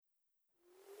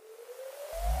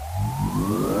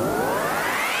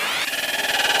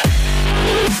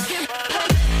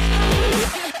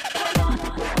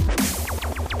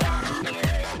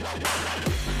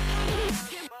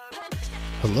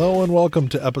Hello and welcome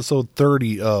to episode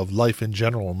 30 of Life in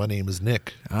General. My name is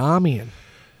Nick. I'm Ian.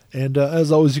 And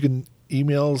as always, you can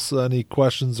email us any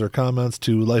questions or comments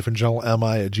to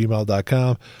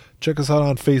lifeingeneralmi@gmail.com. Check us out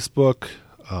on Facebook.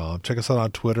 Check us out on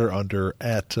Twitter under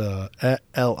at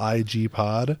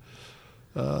LIGpod.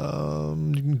 You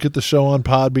can get the show on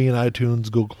Podbean,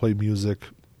 iTunes, Google Play Music,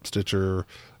 Stitcher.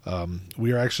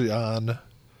 We are actually on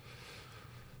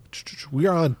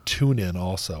TuneIn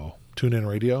also. TuneIn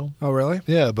Radio. Oh, really?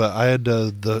 Yeah, but I had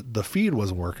the feed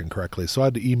wasn't working correctly, so I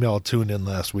had to email TuneIn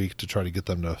last week to try to get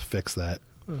them to fix that.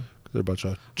 They're a bunch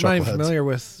of chuckleheads. I'm not even familiar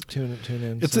with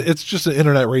TuneIn. It's just an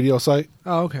internet radio site.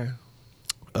 Oh, okay.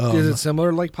 Is it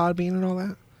similar to like Podbean and all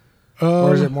that?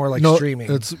 Or is it more like streaming?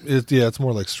 It's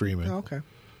more like streaming. Oh, okay.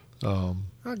 I'll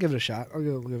give it a shot. I'll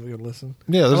give it a listen.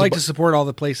 Yeah, I like to support all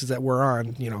the places that we're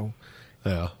on, Yeah.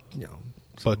 So.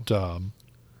 But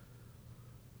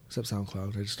except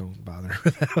SoundCloud. I just don't bother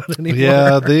with that one anymore.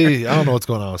 Yeah, I don't know what's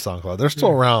going on with SoundCloud. They're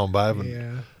still around, but I haven't.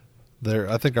 Yeah.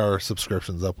 I think our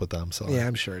subscription's up with them. So yeah,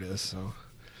 I'm sure it is. So,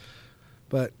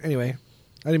 but anyway,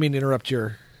 I didn't mean to interrupt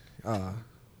your house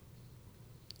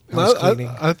cleaning.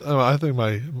 I think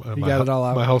my got it all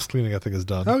out? My house cleaning I think is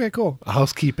done. Okay, cool.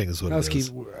 Housekeeping is what it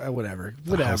is. Whatever.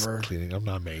 House cleaning. I'm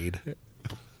not maid.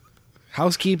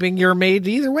 Housekeeping, you're made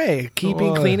either way.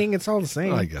 Cleaning, it's all the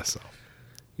same. I guess so.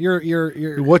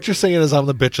 You're what you're saying is I'm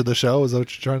the bitch of the show. Is that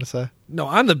what you're trying to say? No,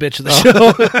 I'm the bitch of the show.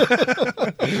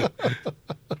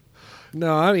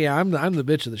 No, I'm the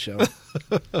bitch of the show.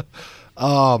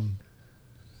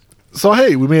 So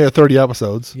hey, we made it 30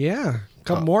 episodes. Yeah, a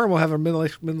couple more, and we'll have a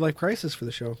midlife crisis for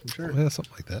the show. I'm sure. Yeah,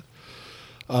 something like that.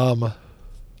 I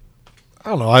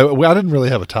don't know. I didn't really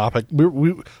have a topic.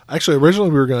 We actually originally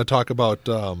we were going to talk about.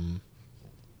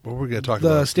 What were we going to talk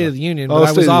about? The State of the Union, but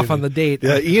I was off on the date.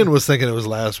 Yeah, Ian was thinking it was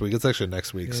last week. It's actually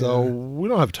next week, so we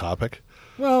don't have a topic.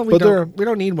 Well, we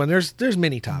don't need one. There's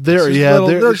many topics.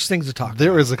 There's things to talk about.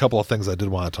 There is a couple of things I did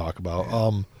want to talk about.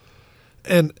 Yeah.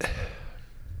 And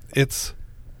it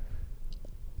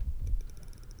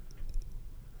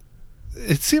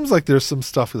seems like there's some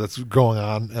stuff that's going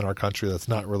on in our country that's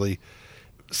not really,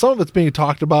 some of it's being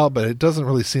talked about, but it doesn't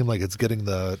really seem like it's getting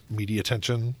the media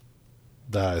attention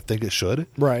that I think it should.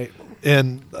 Right.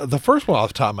 And the first one off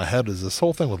the top of my head is this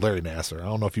whole thing with Larry Nassar. I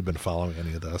don't know if you've been following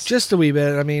any of this. Just a wee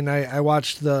bit. I mean, I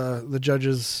watched the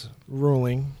judge's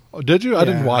ruling. Oh, did you? I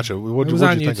didn't watch it. It was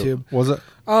on YouTube. Was it?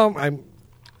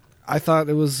 I thought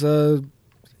it was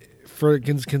for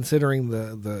considering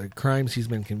the crimes he's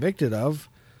been convicted of,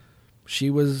 she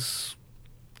was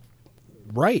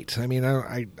right. I mean,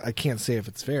 I can't say if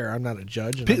it's fair. I'm not a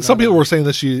judge. Some people were saying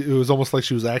that it was almost like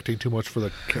she was acting too much for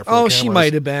the cameras. She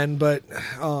might have been, but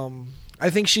I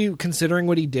think considering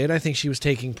what he did, I think she was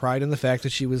taking pride in the fact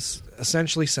that she was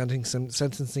essentially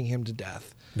sentencing him to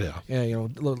death. Yeah,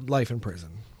 life in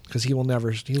prison, because he will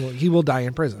die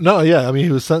in prison. No, yeah, I mean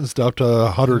he was sentenced up to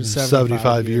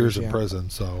 175 years in prison.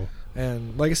 So,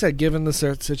 and like I said, given the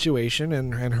situation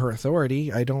and her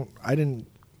authority, I didn't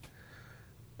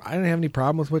have any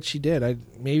problem with what she did.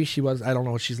 Maybe she was. I don't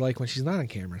know what she's like when she's not on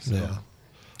camera. So. Yeah,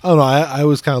 I don't know. I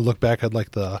always kind of look back at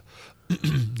like the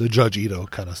the Judge Ito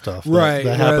kind of stuff, right?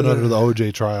 That happened under the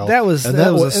OJ trial. That was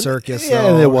a circus.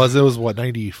 Yeah, and it was what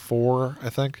 94,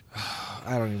 I think.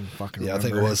 I don't even fucking remember. I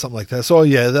think it was something like that. So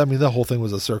yeah, I mean the whole thing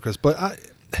was a circus. But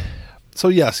so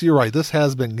yes, you're right. This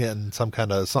has been getting some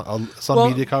kind of some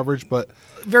media coverage, but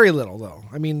very little though.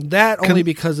 I mean that only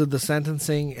because of the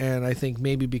sentencing, and I think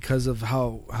maybe because of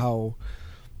how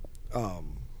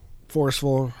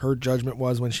forceful her judgment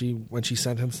was when she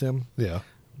sentenced him. Yeah,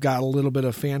 got a little bit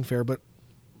of fanfare, but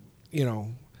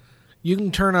you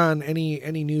can turn on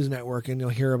any news network and you'll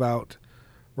hear about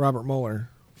Robert Mueller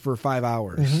for 5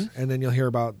 hours, and then you'll hear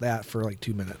about that for like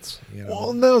 2 minutes. Well,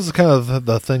 and that was kind of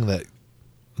the thing that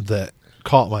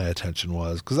caught my attention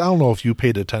was because I don't know if you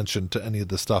paid attention to any of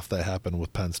the stuff that happened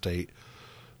with Penn State.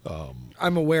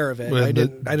 I'm aware of it. I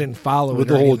didn't follow with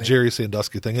it the whole anything. Jerry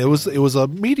Sandusky thing. It was a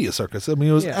media circus. I mean,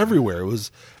 it was everywhere. It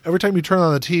was every time you turn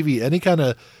on the TV,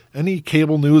 any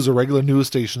cable news or regular news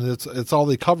station, it's all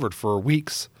they covered for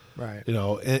weeks. Right.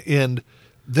 And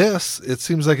this, it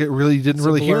seems like it really didn't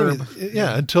really hear it.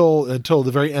 Yeah, until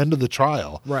the very end of the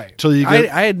trial. Right. Till you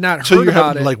get, I had not heard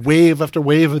about it. Like wave after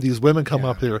wave of these women come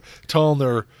up here telling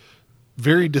their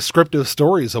very descriptive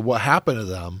stories of what happened to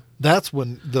them. That's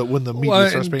when the media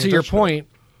starts paying attention. To your point,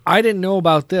 I didn't know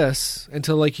about this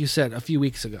until, like you said, a few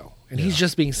weeks ago, and he's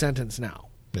just being sentenced now.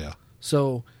 Yeah.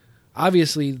 So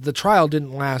obviously, the trial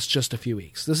didn't last just a few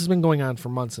weeks. This has been going on for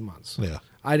months and months. Yeah.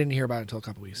 I didn't hear about it until a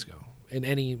couple weeks ago in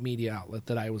any media outlet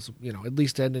that I was, at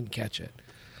least I didn't catch it.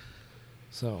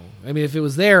 So, I mean, if it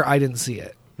was there, I didn't see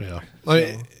it. Yeah. So- I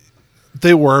mean,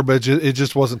 they were, but it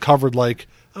just wasn't covered like,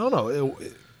 I don't know.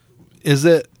 Is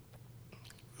it?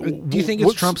 Do you think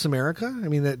it's Trump's America? I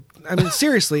mean,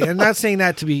 seriously, I'm not saying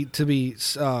that to be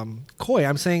coy.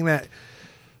 I'm saying that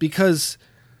because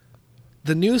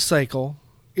the news cycle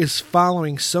is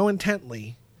following so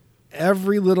intently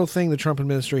every little thing the Trump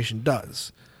administration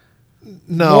does.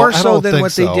 No, More I so don't than think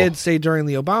what so. they did, say, during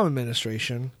the Obama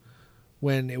administration,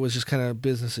 when it was just kind of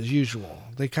business as usual.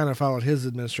 They kind of followed his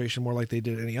administration more like they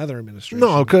did any other administration.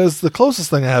 No, because the closest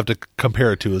thing I have to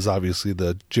compare it to is obviously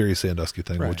the Jerry Sandusky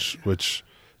thing, Right. which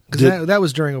because that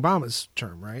was during Obama's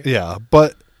term, right? yeah.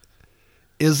 But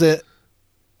is it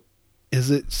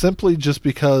simply just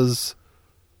because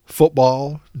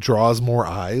football draws more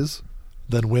eyes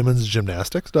than women's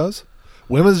gymnastics does?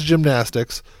 Women's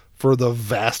gymnastics, for the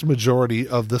vast majority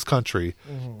of this country,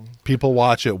 people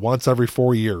watch it once every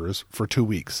 4 years for 2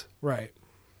 weeks. Right.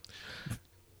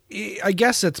 I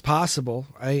guess it's possible.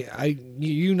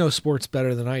 You know sports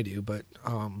better than I do, but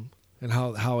and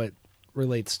how it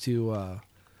relates to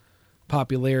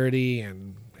popularity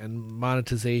and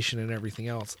monetization and everything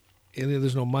else. And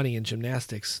there's no money in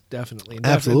gymnastics, definitely. And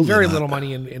Absolutely very not. little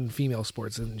money in female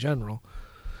sports in general.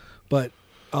 But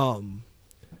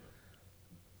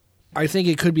I think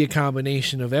it could be a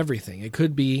combination of everything. It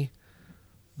could be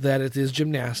that it is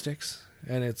gymnastics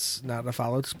and it's not a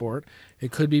followed sport.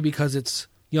 It could be because it's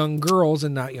young girls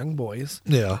and not young boys.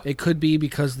 Yeah. It could be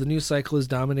because the news cycle is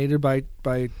dominated by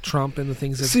Trump and the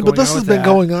things that's See, going on. but this has with been that,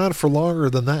 going on for longer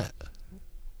than that.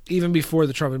 even before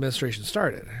the Trump administration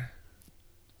started.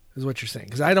 Is what you're saying?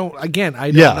 Because I don't Yes,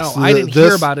 know. I didn't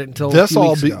hear about it until a few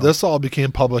weeks ago. This all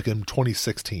became public in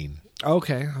 2016.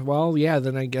 Okay, well, yeah.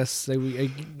 Then I guess by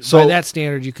So- that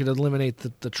standard, you could eliminate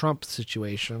the Trump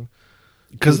situation.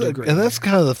 And To a degree. that's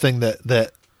kind of the thing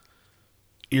that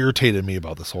irritated me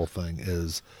about this whole thing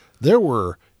is there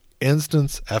were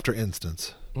instance after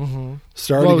instance. Mm-hmm.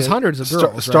 Starting Well, it was in- hundreds of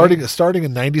girls, starting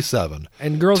in 97.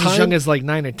 And girls as Time- young as like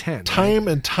 9 or 10. Time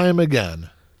and time again,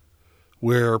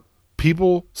 where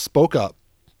people spoke up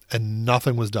and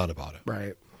nothing was done about it.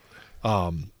 Right.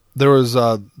 There was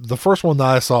the first one that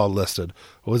I saw listed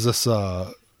was this.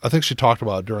 I think she talked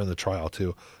about it during the trial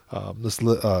too. This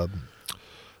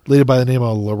lady by the name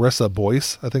of Larissa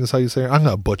Boyce, I think is how you say her. I'm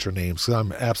gonna butcher names because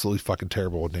I'm absolutely fucking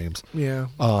terrible with names. Yeah.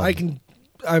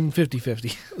 I'm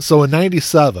 50-50. So in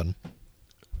 '97,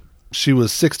 she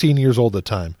was 16 years old at the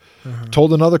time.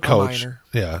 Told another coach.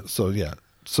 minor.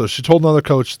 So she told another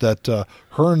coach that her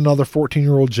and another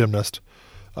 14-year-old gymnast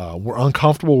were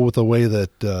uncomfortable with the way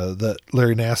that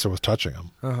Larry Nassar was touching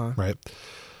him. Right.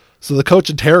 So the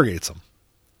coach interrogates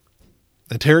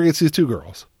these two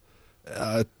girls.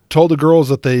 Told the girls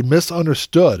that they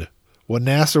misunderstood what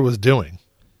Nassar was doing,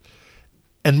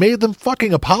 and made them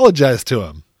fucking apologize to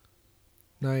him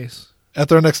Nice. at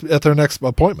their next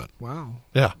appointment. Wow.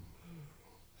 Yeah.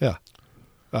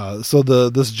 So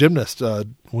this gymnast,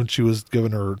 when she was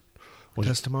giving her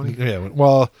Testimony?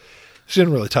 she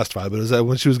didn't really testify, but it was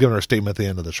when she was giving her statement at the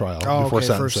end of the trial before okay.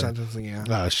 sentencing. First sentencing,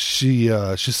 yeah. She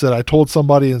said, "I told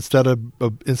somebody instead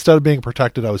of being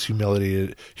protected, I was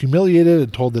humiliated,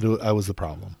 and told that I was the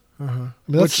problem." I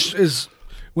mean, Which is,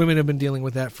 women have been dealing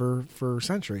with that for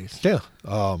centuries. yeah.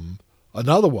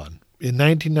 Another one in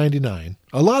 1999.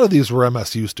 A lot of these were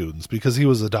MSU students because he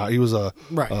was a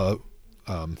Right.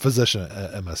 physician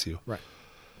at MSU. Right.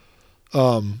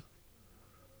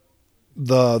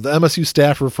 The MSU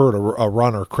staff referred a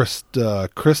runner, Christy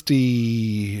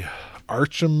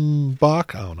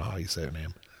Archenbach. I don't know how you say her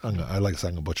name. I like to say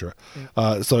I'm gonna butcher it.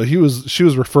 Yeah. So she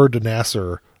was referred to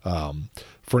Nassar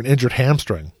for an injured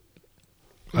hamstring.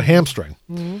 A hamstring.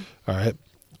 Mm-hmm. All right.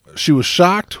 She was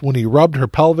shocked when he rubbed her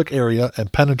pelvic area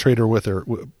and penetrated her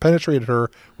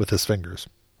with his fingers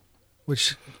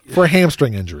Which, for a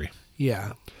hamstring injury.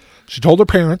 yeah. She told her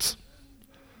parents,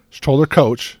 she told her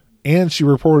coach, and she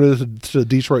reported it to the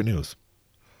Detroit News.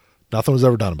 Nothing was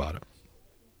ever done about it.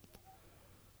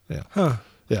 Yeah. Huh.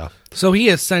 Yeah. So he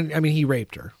he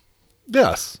raped her.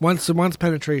 Yes. Once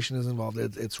penetration is involved,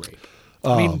 it's rape.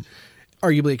 I mean,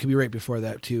 arguably it could be rape before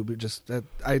that too, but just that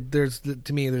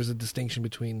to me there's a distinction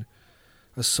between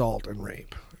assault and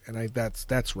rape, and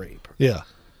that's rape. Yeah.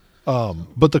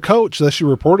 But the coach that she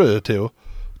reported it to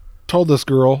told this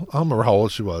girl, I don't remember how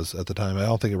old she was at the time. I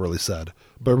don't think it really said.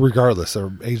 But regardless,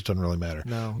 her age doesn't really matter.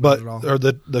 No, but not at all. or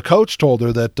the coach told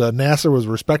her that Nassar was a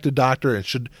respected doctor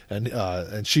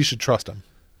and she should trust him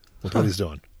with what he's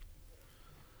doing.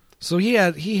 So he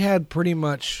had pretty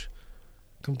much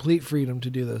complete freedom to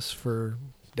do this for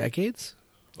decades.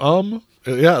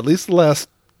 Yeah, at least the last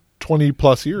 20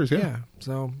 plus years. Yeah.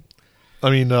 So I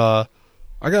mean,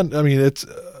 it's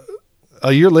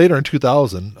a year later in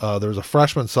 2000, there was a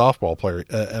freshman softball player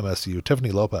at MSU,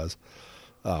 Tiffany Lopez,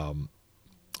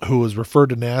 who was referred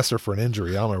to Nassar for an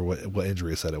injury. I don't remember what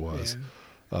injury it said it was.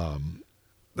 Yeah.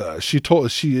 She told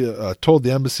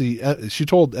NBC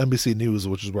News,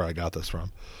 which is where I got this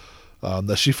from,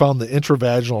 that she found the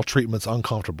intravaginal treatments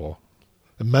uncomfortable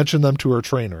and mentioned them to her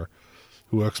trainer,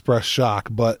 who expressed shock,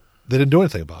 but they didn't do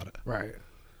anything about it. Right.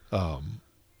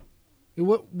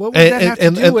 What would that have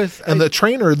to do with? And the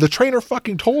trainer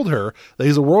fucking told her that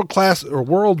he's a world-class or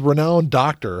world-renowned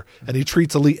doctor, and he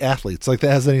treats elite athletes. Like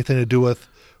that has anything to do with.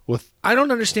 I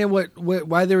don't understand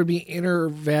why there would be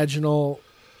intervaginal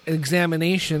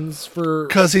examinations for.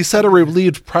 Because he said it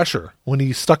relieved pressure when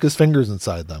he stuck his fingers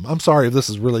inside them. I'm sorry if this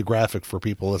is really graphic for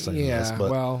people listening to this.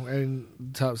 But, well, and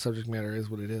top subject matter is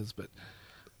what it is, but.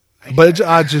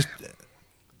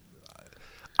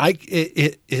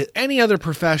 Any other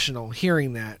professional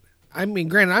hearing that, I mean,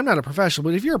 granted, I'm not a professional,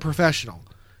 but if you're a professional,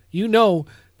 you know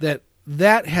that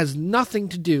has nothing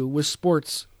to do with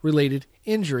sports-related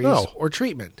injuries or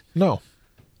treatment. No.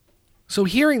 So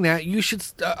hearing that, you should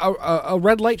a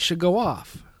red light should go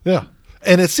off. Yeah.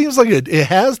 And it seems like it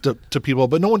has to people,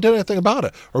 but no one did anything about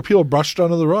it, or people brushed it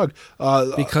under the rug.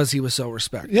 Because he was so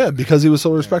respected. Yeah, because he was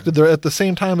so respected. There, at the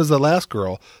same time as the last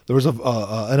girl, there was an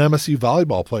MSU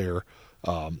volleyball player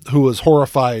who was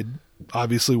horrified,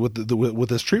 obviously, with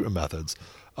his treatment methods.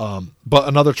 But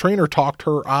another trainer talked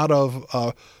her out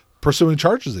of pursuing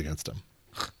charges against him.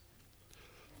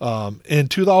 In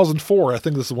 2004, I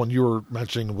think this is one you were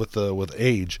mentioning with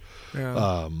age.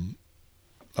 Yeah.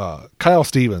 Kyle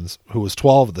Stevens, who was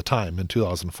 12 at the time in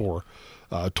 2004,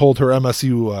 told her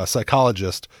MSU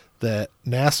psychologist that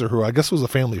Nassar, who I guess was a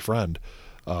family friend,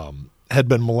 had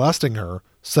been molesting her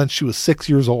since she was 6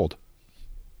 years old.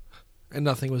 And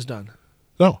nothing was done.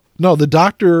 No, the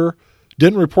doctor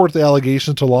didn't report the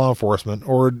allegation to law enforcement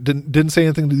or didn't say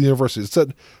anything to the university. It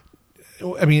said,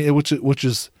 I mean, which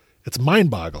is it's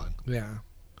mind-boggling. Yeah.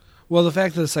 Well, the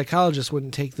fact that the psychologist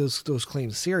wouldn't take those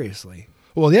claims seriously.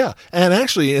 Well, yeah, and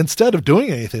actually, instead of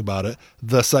doing anything about it,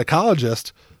 the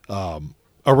psychologist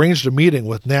arranged a meeting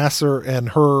with Nassar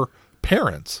and her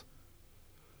parents,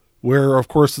 where, of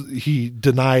course, he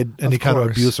denied any kind of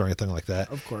abuse or anything like that.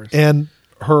 Of course. And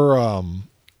her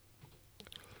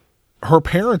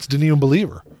parents didn't even believe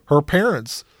her. Her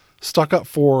parents stuck up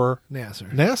for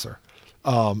Nassar.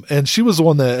 And she was the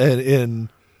one that,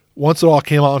 once it all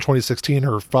came out in 2016,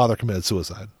 her father committed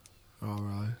suicide. Oh,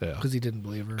 really? Yeah. Because he didn't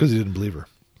believe her? Because he didn't believe her.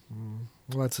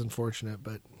 Well, that's unfortunate,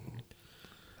 but...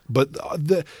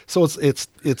 So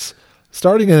it's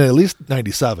starting in at least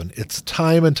 97. It's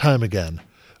time and time again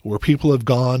where people have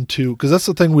gone to... Because that's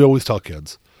the thing we always tell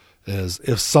kids, is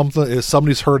if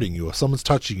somebody's hurting you, if someone's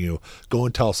touching you, go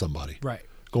and tell somebody. Right.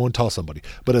 Go and tell somebody.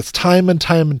 But it's time and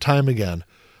time and time again.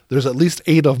 There's at least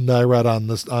 8 of them that I read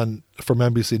from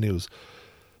NBC News.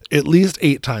 At least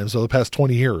 8 times over the past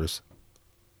 20 years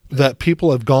that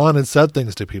people have gone and said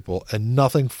things to people and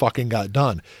nothing fucking got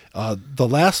done. The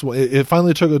last one, it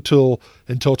finally took until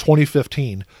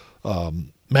 2015.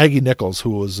 Maggie Nichols, who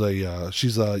was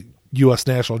she's a U.S.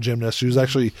 national gymnast. She was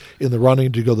actually in the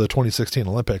running to go to the 2016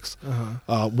 Olympics.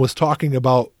 Was talking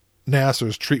about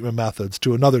Nassar's treatment methods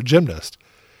to another gymnast,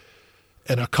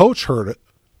 and a coach heard it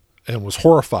and was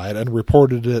horrified and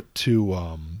reported it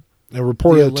to the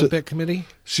Olympic Committee.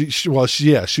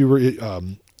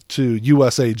 To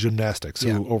USA Gymnastics,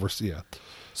 who oversee. Yeah.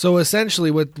 So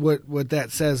essentially, what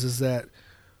that says is that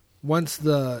once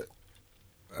the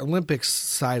Olympics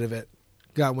side of it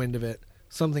got wind of it,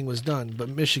 something was done. But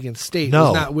Michigan State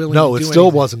was not willing. No, to do it still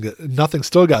anything. wasn't good. Nothing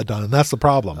still got done, and that's the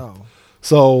problem. Oh.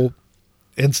 So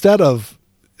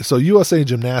USA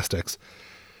Gymnastics,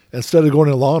 instead of going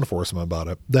to law enforcement about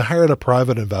it, they hired a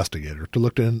private investigator to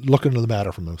look into the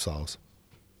matter for themselves.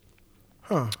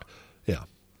 Huh. Yeah.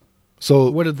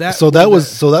 So what did that? So that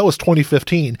was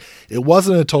 2015. It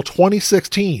wasn't until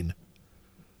 2016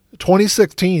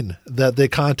 that they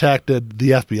contacted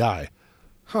the FBI.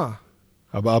 Huh.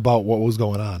 About what was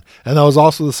going on, and that was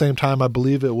also the same time I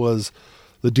believe it was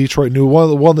the Detroit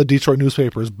one of the Detroit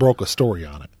newspapers broke a story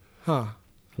on it. Huh.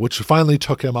 Which finally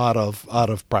took him out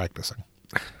of practicing.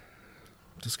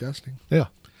 Disgusting. Yeah.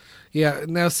 Yeah.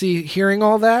 Now, see, hearing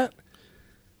all that.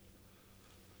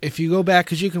 If you go back,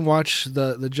 because you can watch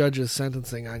the judge's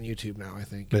sentencing on YouTube now, I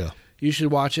think. Yeah. You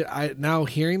should watch it. Now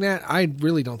hearing that, I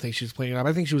really don't think she was playing it up.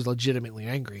 I think she was legitimately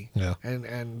angry. Yeah.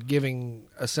 And giving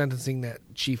a sentencing that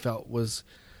she felt was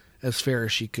as fair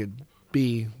as she could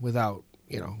be without,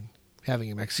 having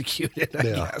him executed, I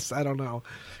guess. I don't know.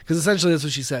 Because essentially that's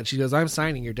what she said. She goes, I'm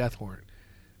signing your death warrant.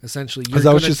 Essentially. Is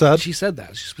that what she said? She said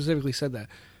that. She specifically said that.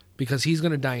 because he's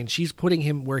going to die, and she's putting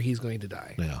him where he's going to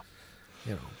die. Yeah.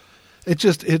 You know. It's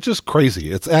just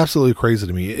crazy. It's absolutely crazy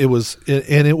to me.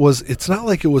 It's not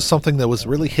like it was something that was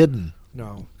really hidden.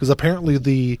 No. Because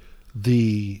apparently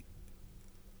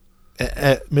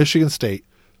at Michigan State,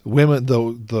 women,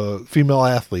 the female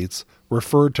athletes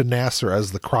referred to Nassar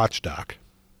as the crotch doc.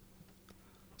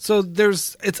 So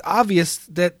it's obvious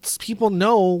that people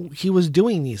know he was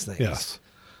doing these things. Yes.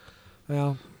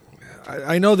 Well,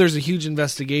 I know there's a huge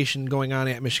investigation going on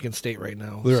at Michigan State right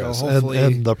now. There so is. Hopefully,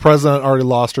 And the president already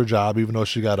lost her job, even though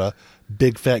she got a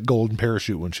big fat golden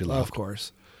parachute when she left. of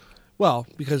course. Well,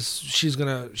 because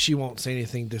she won't say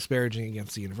anything disparaging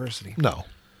against the university. No.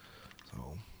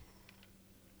 So,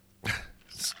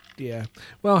 yeah.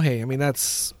 Well, hey, I mean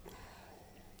that's.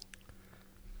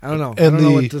 I don't know. I don't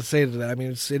know what to say to that. I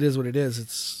mean, it is what it is.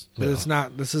 It's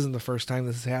not. This isn't the first time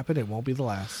this has happened. It won't be the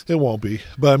last. It won't be.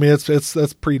 But I mean,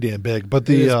 that's pretty damn big. But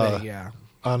It is big, yeah.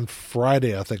 On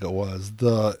Friday, I think it was,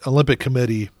 the Olympic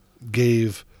Committee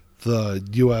gave the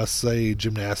USA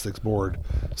Gymnastics Board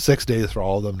 6 days for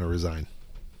all of them to resign.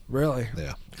 Really?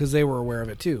 Yeah. Because they were aware of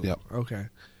it too. Yep. Okay.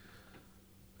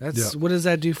 What does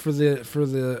that do for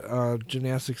the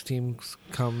gymnastics teams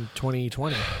come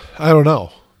 2020? I don't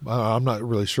know. I'm not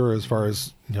really sure as far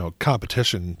as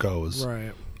competition goes.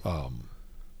 Right.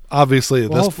 Obviously,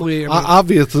 at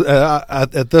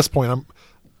this point,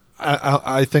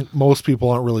 I think most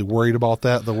people aren't really worried about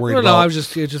that. They're worried about. No, I was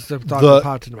just a thought that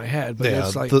popped into my head. But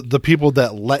it's like the people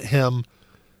that let him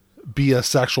be a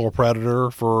sexual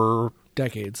predator for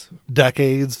decades,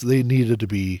 they needed to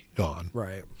be gone.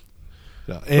 Right.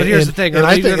 Yeah. But here's the thing: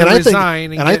 I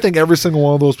think every single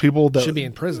one of those people that should be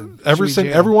in prison.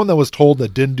 Everyone that was told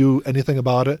that didn't do anything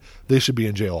about it, they should be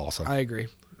in jail also. I agree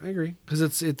because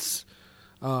it's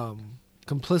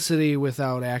complicity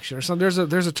without action or something.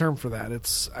 There's a term for that.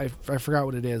 It's I forgot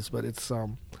what it is, but it's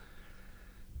well,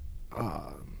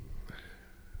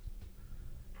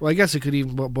 I guess it could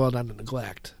even boil down to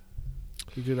neglect.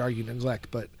 You could argue neglect,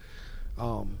 but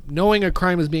knowing a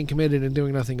crime is being committed and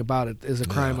doing nothing about it is a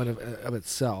crime of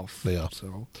itself. Yeah.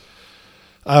 So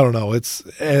I don't know. It's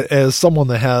as someone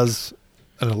that has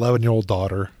an 11-year-old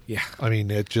daughter. Yeah. I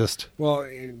mean, it just. Well,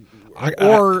 I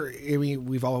mean,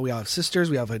 we all have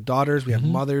sisters, we have daughters, we have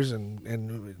mothers, and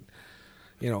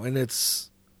and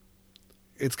it's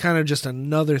kind of just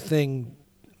another thing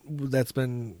that's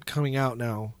been coming out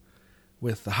now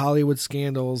with the Hollywood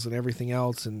scandals and everything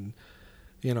else, and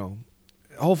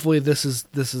hopefully this is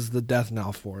the death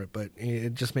knell for it, but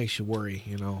it just makes you worry,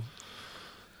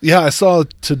 Yeah, I saw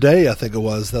today, I think it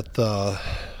was, that I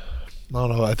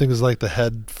don't know, I think it was like the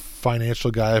head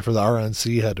financial guy for the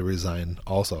RNC had to resign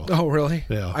also. Oh, really?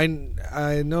 Yeah.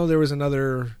 I know there was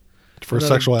another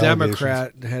sexual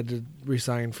Democrat had to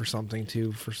resign for something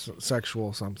too, for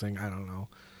sexual something. I don't know.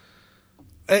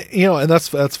 And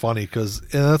that's funny because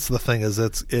that's the thing is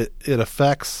it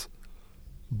affects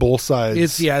both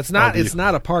sides. It's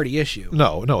not a party issue.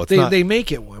 No, it's not. They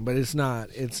make it one, but it's not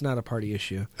a party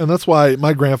issue. And that's why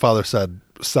my grandfather said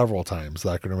several times that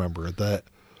I can remember that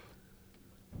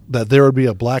there would be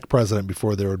a black president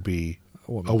before there would be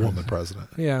a woman president.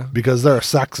 Yeah. Because there are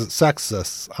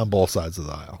sexists on both sides of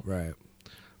the aisle. Right.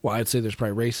 Well, I'd say there's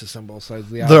probably racists on both sides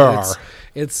of the aisle. There are.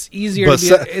 It's easier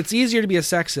to be a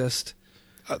sexist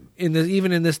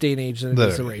even in this day and age than it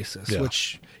is a racist,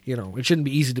 which it shouldn't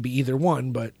be easy to be either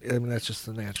one, but I mean that's just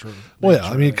the natural. Well, yeah,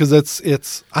 I mean because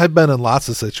it's I've been in lots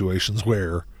of situations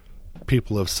where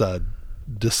people have said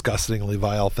disgustingly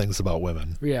vile things about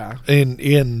women. Yeah.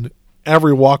 In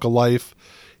every walk of life,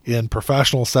 in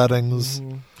professional settings.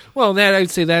 Mm-hmm. Well,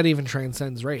 I'd say that even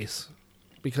transcends race,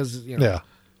 because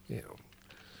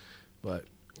but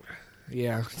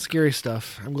yeah, scary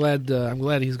stuff. I'm glad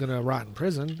he's going to rot in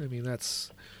prison. I mean, that's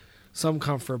some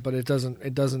comfort, but it doesn't.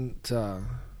 It doesn't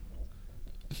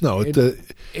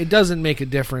make a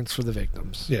difference for the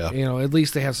victims. Yeah, at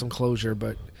least they have some closure,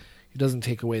 but it doesn't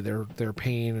take away their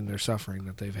pain and their suffering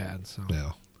that they've had. So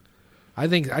yeah, I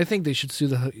think they should sue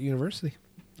the university.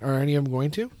 Are any of them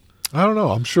going to? I don't know.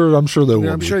 I'm sure there will be.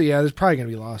 I'm sure. Yeah, there's probably going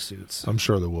to be lawsuits. I'm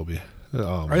sure there will be.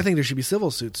 I think there should be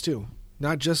civil suits too,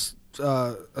 not just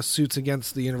suits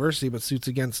against the university, but suits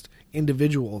against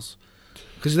individuals,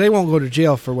 because they won't go to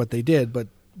jail for what they did. But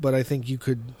I think you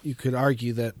could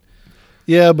argue that.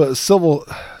 Yeah, but civil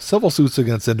suits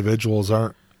against individuals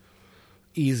aren't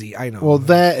easy. I know. Well,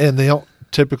 that and they don't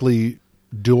typically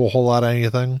do a whole lot of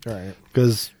anything. Right.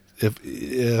 Because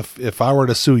if I were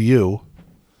to sue you,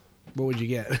 what would you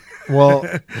get? Well,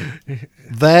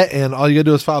 that and all you gotta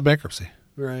do is file bankruptcy.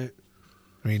 Right.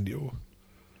 I mean,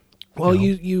 well,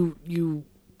 you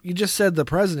just said the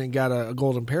president got a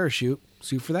golden parachute.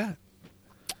 Sue for that.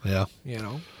 Yeah.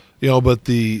 But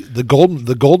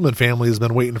the Goldman family has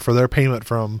been waiting for their payment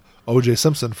from O.J.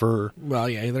 Simpson for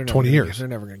they're 20 years. They're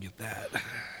never going to get that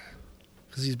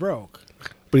because he's broke.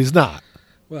 But he's not.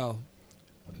 Well,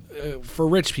 for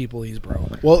rich people, he's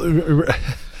broke. Well,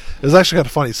 it's actually kind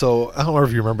of funny. So I don't know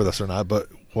if you remember this or not, but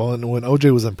when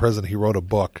O.J. was in prison, he wrote a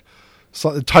book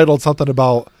titled something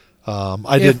about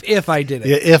if I did it.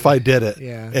 Yeah, if I did it.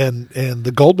 Yeah. And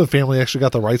the Goldman family actually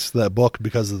got the rights to that book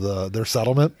because of their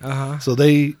settlement. Uh-huh. So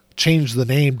they changed the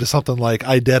name to something like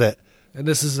I Did It. And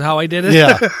this is how I did it?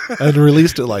 Yeah. And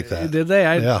released it like that. Did they?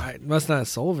 Yeah. I must not have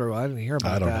sold very well. I didn't hear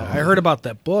about that. I don't know. I heard about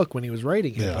that book when he was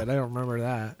writing it, Yeah. but I don't remember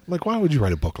that. Like, why would you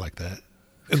write a book like that?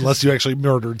 Unless you actually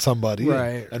murdered somebody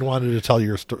Right. and wanted to tell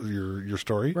your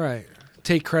story. Right.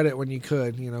 Take credit when you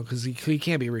could, because he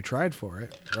can't be retried for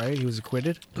it, right? He was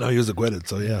acquitted. No, he was acquitted,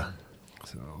 so yeah.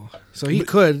 So he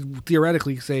could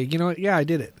theoretically say, you know what, yeah, I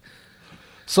did it.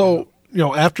 So,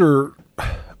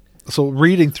 so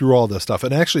reading through all this stuff,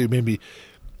 and actually it made me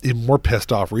even more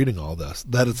pissed off reading all this,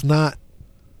 that it's not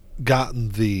gotten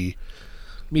the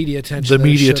media attention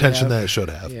that it should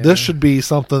have. Yeah. This should be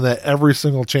something that every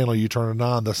single channel you turn it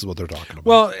on, this is what they're talking about.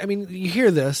 Well, I mean, you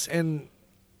hear this, and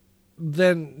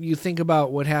then you think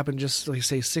about what happened just, like,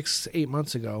 say, 6-8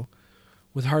 months ago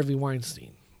with Harvey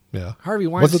Weinstein. Yeah. Harvey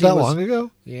Weinstein was it that long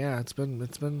ago? Yeah, it's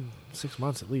been 6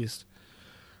 months at least.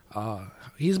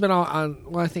 He's been on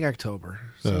I think October.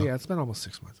 So yeah, it's been almost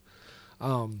 6 months.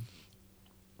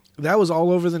 That was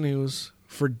all over the news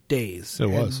for days. It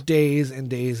was days and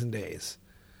days and days.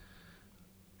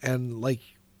 And I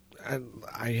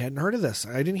hadn't heard of this.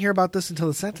 I didn't hear about this until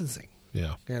the sentencing.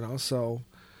 Yeah. So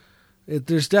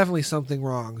there's definitely something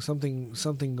wrong,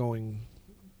 something going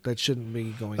that shouldn't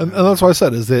be going on. And that's why I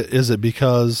said, is it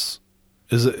because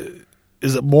is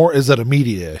it a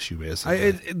media issue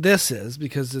basically? This is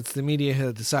because it's the media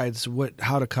that decides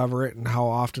how to cover it and how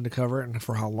often to cover it and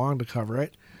for how long to cover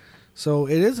it. So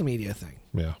it is a media thing.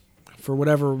 Yeah. For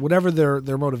whatever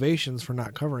their motivations for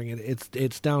not covering it,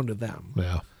 it's down to them.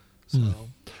 Yeah. So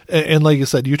and like you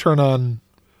said, you turn on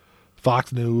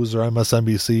Fox News or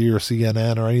MSNBC or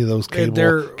CNN or any of those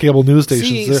cable news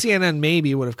stations. CNN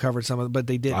maybe would have covered some of it, but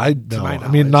they didn't. I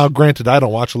mean, now granted, I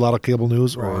don't watch a lot of cable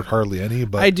news or hardly any,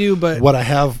 but I do. But what I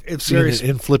have seen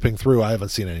in flipping through, I haven't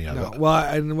seen any of it. Well,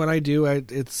 and when I do,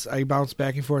 I bounce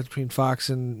back and forth between Fox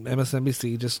and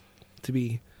MSNBC just to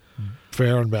be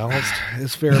fair and balanced,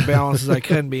 as fair and balanced as I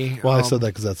can be. Well, I said that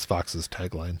because that's Fox's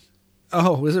tagline.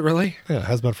 Oh, is it really? Yeah, it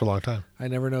has been for a long time. I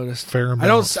never noticed. Fair and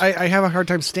balanced. I have a hard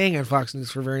time staying on Fox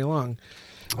News for very long.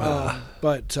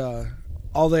 But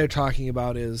all they're talking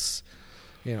about is,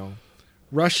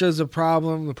 Russia's a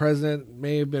problem. The president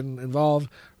may have been involved.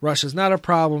 Russia's not a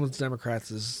problem. It's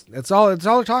Democrats. That's all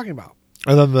they're talking about.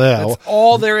 And then that's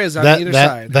all there is on either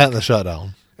side. That and the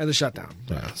shutdown.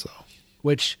 Yeah.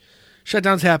 Which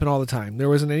shutdowns happen all the time. There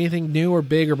wasn't anything new or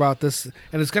big about this,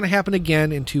 and it's going to happen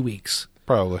again in 2 weeks.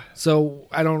 Probably. So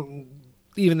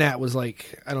even that was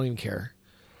like, I don't even care.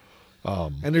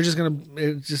 And they're just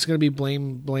gonna be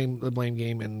blame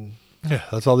game, and yeah,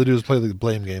 that's all they do is play the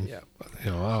blame game. Yeah. I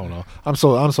don't know. I'm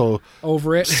so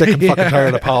over it. Sick and fucking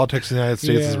tired of politics in the United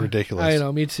States. Is ridiculous. I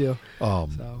know, me too.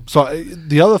 So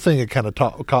the other thing that kind of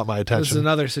caught my attention. This is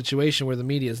another situation where the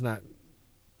media is not.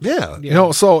 Yeah.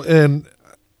 And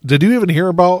did you even hear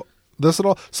about this at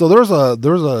all? So there was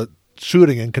a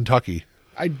shooting in Kentucky.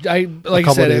 I like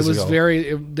I said, it was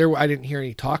I didn't hear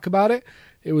any talk about it.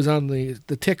 It was on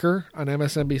the ticker on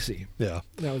MSNBC. Yeah.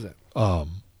 That was it.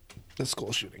 The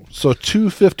school shooting. So 2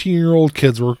 15-year-old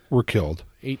kids were killed.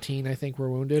 18, I think, were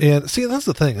wounded. And see, that's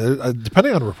the thing.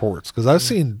 Depending on reports, because I've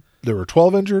seen there were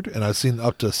 12 injured, and I've seen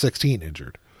up to 16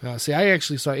 injured. See, I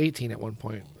actually saw 18 at one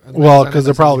point. Well, because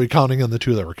they're probably counting in the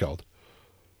 2 that were killed.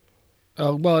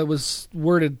 Well, it was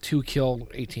worded 2 killed,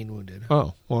 18 wounded.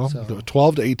 Oh, well,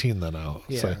 12 to 18 then out.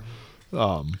 Yeah.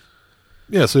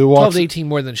 Yeah, so he walked 12 to 18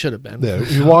 more than should have been. Yeah,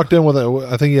 he walked in with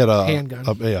I think he had a handgun.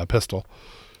 A pistol.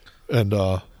 And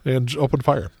opened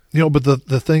fire. But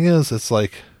the thing is, it's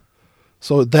like,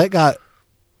 so that got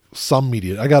some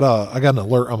media. I got an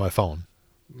alert on my phone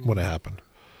when it happened.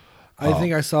 I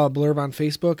think I saw a blurb on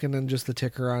Facebook and then just the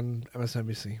ticker on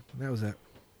MSNBC. That was it.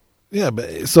 Yeah,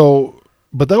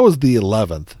 but that was the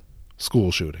 11th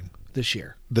school shooting this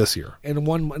year. And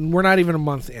we're not even a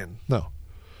month in. No.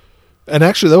 And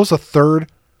actually, that was the 3rd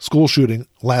school shooting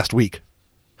last week.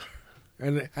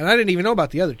 And I didn't even know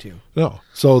about the other 2. No.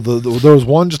 So there was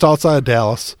one just outside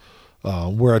Dallas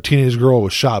where a teenage girl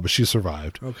was shot, but she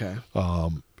survived. Okay.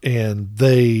 And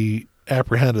they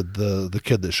apprehended the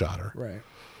kid that shot her. Right.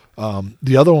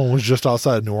 The other one was just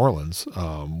outside New Orleans,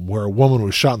 where a woman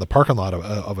was shot in the parking lot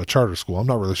of a charter school. I'm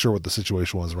not really sure what the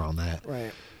situation was around that.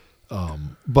 Right.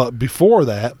 But before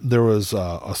that, there was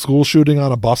a school shooting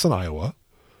on a bus in Iowa.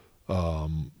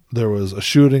 There was a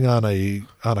shooting on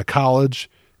a college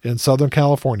in Southern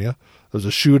California. There was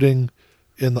a shooting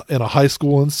in a high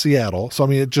school in Seattle. So I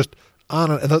mean, it just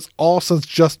and that's all since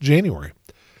just January.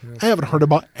 I haven't heard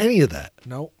about any of that.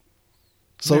 Nope.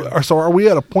 So are we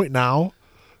at a point now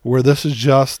where this is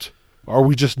just? Are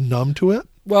we just numb to it?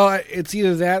 Well, it's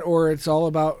either that or it's all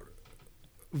about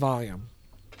volume.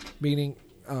 Meaning,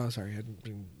 sorry, I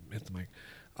didn't hit the mic.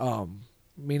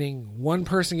 Meaning one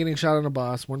person getting shot on a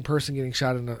bus, one person getting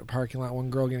shot in a parking lot, one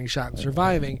girl getting shot and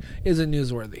surviving isn't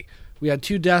newsworthy. We had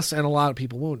 2 deaths and a lot of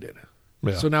people wounded.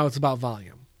 Yeah. So now it's about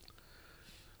volume.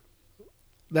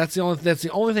 That's the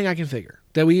only thing I can figure.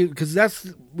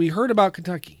 Because we heard about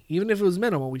Kentucky. Even if it was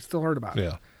minimal, we still heard about it.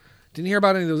 Yeah. Didn't hear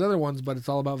about any of those other ones, but it's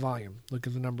all about volume. Look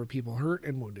at the number of people hurt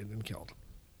and wounded and killed.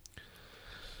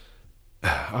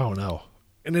 I don't know.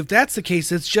 And if that's the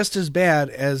case, it's just as bad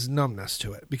as numbness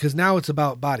to it, because now it's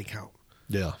about body count.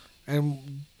 Yeah.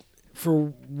 And for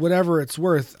whatever it's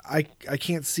worth, I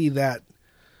can't see that.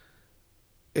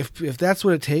 If that's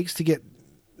what it takes to get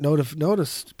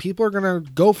noticed, people are going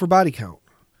to go for body count.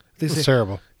 It's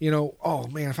terrible. Oh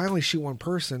man, if I only shoot one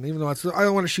person, even though I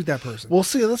don't want to shoot that person. Well,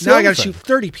 see, that's now I got to shoot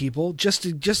 30 people just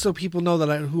so people know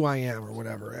that who I am or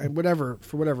whatever, and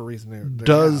for whatever reason.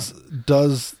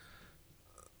 Does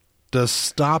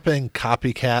stopping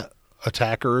copycat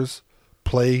attackers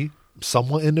play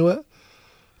somewhat into it?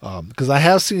 Because I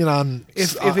have seen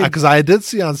because I did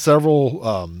see on several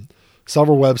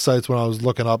websites when I was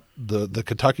looking up the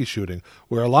Kentucky shooting,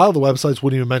 where a lot of the websites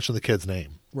wouldn't even mention the kid's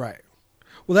name. Right.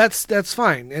 Well, that's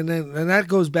fine, and that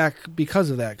goes back because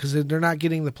of that, because they're not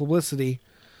getting the publicity,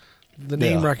 the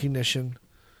name recognition.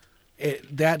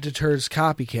 That deters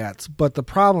copycats. But the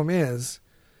problem is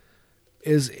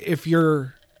if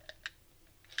you're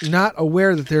not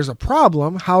aware that there's a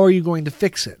problem, how are you going to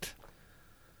fix it?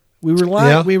 We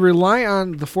rely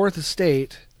on the Fourth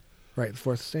Estate, right? The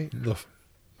Fourth Estate.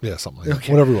 Something like that.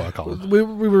 Whatever you want to call it. We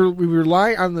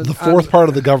rely on the fourth part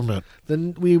of the government.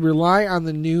 We rely on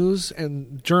the news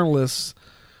and journalists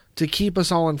to keep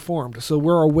us all informed, so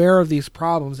we're aware of these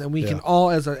problems, and we can all,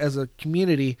 as a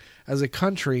community, as a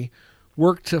country,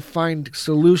 work to find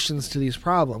solutions to these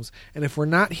problems. And if we're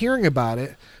not hearing about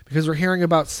it, because we're hearing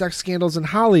about sex scandals in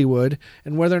Hollywood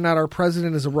and whether or not our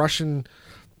president is a Russian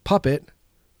puppet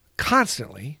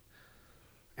constantly,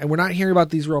 and we're not hearing about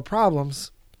these real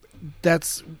problems,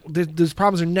 those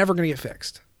problems are never going to get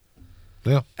fixed.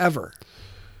 Yeah. Ever.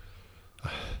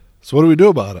 So what do we do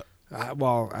about it?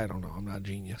 Well, I don't know. I'm not a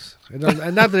genius. And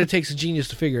not that it takes a genius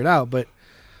to figure it out, but,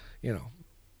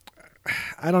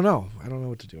 I don't know. I don't know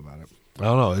what to do about it. I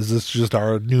don't know. Is this just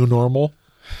our new normal?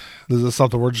 Is this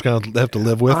something we're just going to have to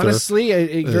live with? Honestly,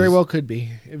 it very well could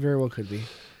be. It very well could be.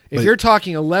 If you're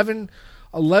talking 11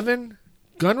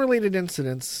 gun-related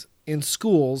incidents in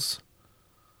schools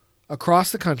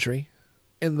across the country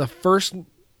in the first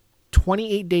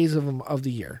 28 days of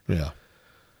the year. Yeah.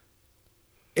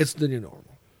 It's the new normal.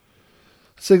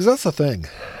 See, that's the thing,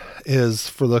 is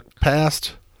for the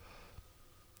past,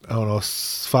 I don't know,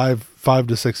 5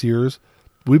 to 6 years,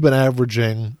 we've been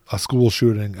averaging a school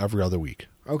shooting every other week.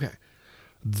 Okay.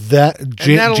 That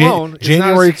alone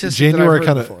January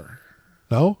kind of.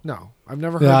 No, I've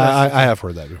never heard that. I have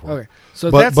heard that before. Okay,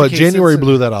 so but January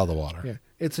blew that out of the water. Yeah,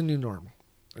 it's a new normal.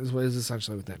 Is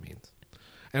essentially what that means,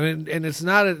 and it's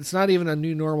not even a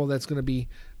new normal that's going to be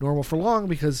normal for long,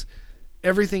 because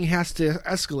everything has to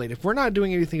escalate. If we're not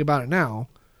doing anything about it now,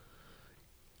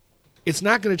 it's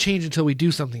not going to change until we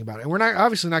do something about it, and we're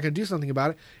obviously not going to do something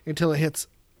about it until it hits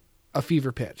a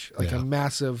fever pitch, like a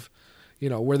massive,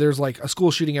 where there's like a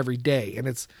school shooting every day,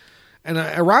 and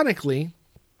ironically,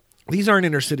 these aren't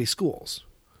inner city schools.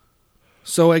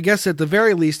 So I guess at the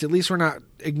very least, at least we're not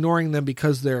ignoring them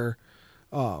because they're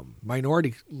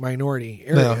minority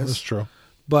areas. Yeah, that's true.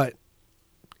 But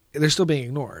they're still being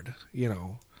ignored,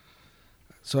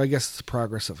 So I guess it's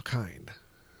progress of a kind.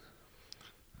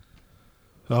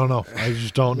 I don't know. I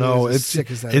just don't know. As sick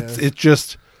as that is. It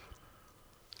just,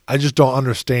 I just don't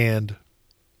understand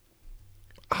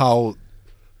how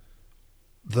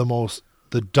the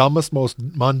dumbest, most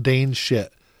mundane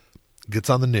shit gets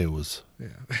on the news. Yeah.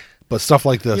 But stuff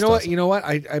like this. You know what?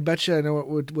 I bet you I know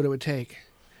what it would take.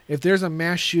 If there's a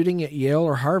mass shooting at Yale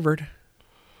or Harvard,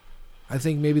 I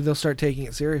think maybe they'll start taking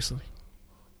it seriously.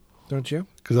 Don't you?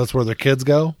 Because that's where their kids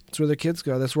go? That's where their kids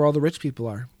go. That's where all the rich people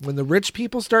are. When the rich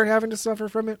people start having to suffer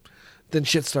from it, then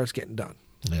shit starts getting done.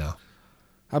 Yeah.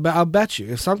 I'll bet you,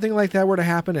 if something like that were to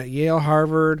happen at Yale,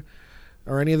 Harvard,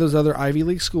 or any of those other Ivy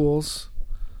League schools,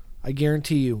 I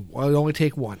guarantee you, it'll only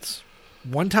take one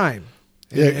time,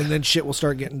 and then shit will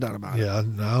start getting done about it. Yeah, I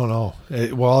don't know.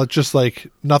 It's just like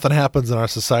nothing happens in our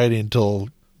society until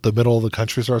the middle of the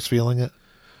country starts feeling it.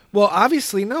 Well,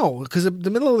 obviously no, because the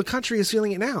middle of the country is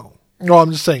feeling it now. No,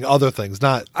 I'm just saying other things,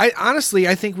 not... I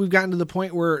think we've gotten to the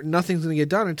point where nothing's going to get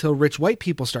done until rich white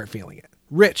people start feeling it.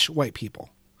 Rich white people.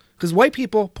 Because white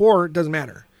people, poor, doesn't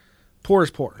matter. Poor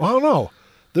is poor. I don't know.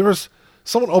 There was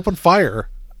someone opened fire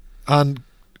on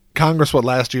Congress,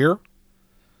 last year?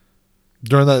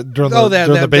 During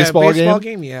the baseball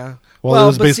game? Yeah. Well, it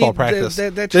was baseball practice. They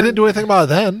didn't do anything about it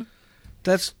then.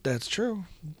 That's true.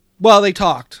 Well, they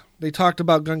talked. They talked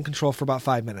about gun control for about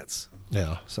 5 minutes.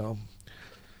 Yeah. So...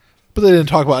 But they didn't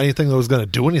talk about anything that was going to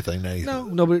do anything.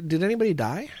 No, but did anybody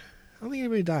die? I don't think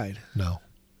anybody died. No.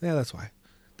 Yeah, that's why.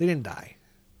 They didn't die.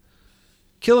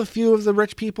 Kill a few of the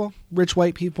rich people, rich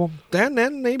white people,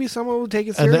 then maybe someone will take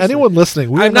it seriously. And anyone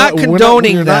listening, I'm not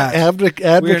condoning that.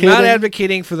 We're not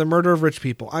advocating for the murder of rich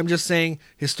people. I'm just saying,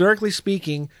 historically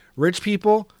speaking, rich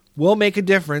people will make a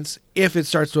difference if it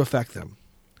starts to affect them.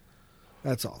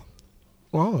 That's all.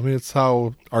 Well, I mean, it's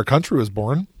how our country was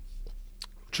born.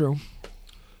 True.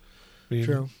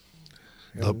 True.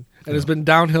 And it's been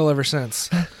downhill ever since.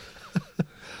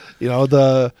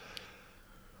 The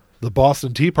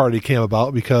Boston Tea Party came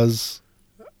about because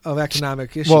of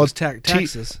economic issues,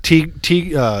 taxes. Tea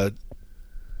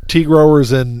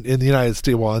growers in the United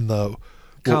States, in the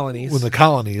colonies, when the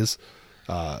colonies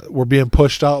were being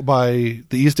pushed out by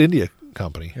the East India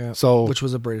Company, which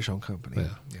was a British-owned company.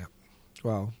 Yeah.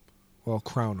 Well,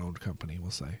 Crown-owned company,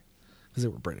 we'll say. Because they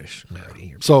were British.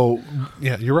 Yeah. So,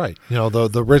 yeah, you're right.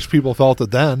 The rich people felt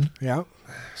it then. Yeah.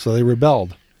 So they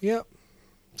rebelled. Yep.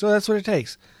 So that's what it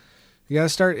takes. You got to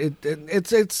start.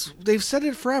 It's. They've said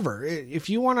it forever. If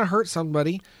you want to hurt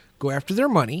somebody, go after their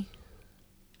money,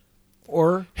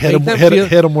 or hit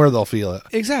them where they'll feel it.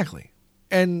 Exactly.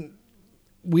 And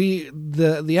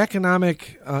the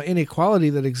economic inequality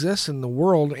that exists in the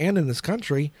world and in this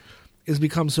country has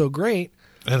become so great.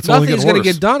 And it's nothing's going to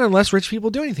get done unless rich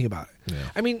people do anything about it. Yeah.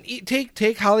 I mean,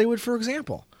 take Hollywood for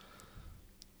example.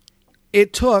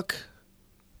 It took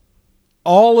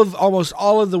almost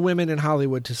all of the women in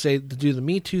Hollywood to do the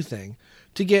Me Too thing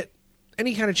to get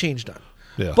any kind of change done.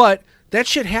 Yeah. But that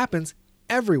shit happens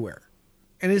everywhere,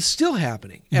 and it's still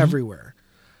happening everywhere.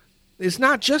 It's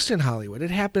not just in Hollywood.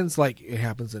 It happens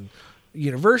in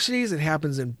universities. It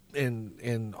happens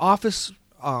in office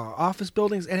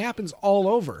buildings. It happens all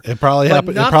over. It probably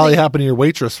happened. It probably happened to your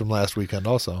waitress from last weekend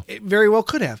also. It very well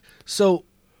could have. So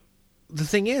the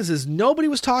thing is nobody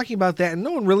was talking about that, and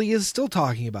no one really is still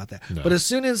talking about that. No. But as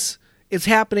soon as it's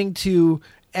happening to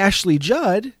Ashley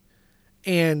Judd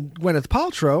and Gwyneth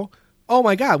Paltrow, oh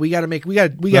my God, we got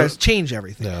to change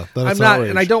everything. Yeah,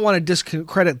 and I don't want to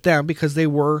discredit them because they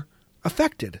were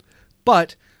affected,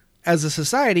 but as a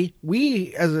society,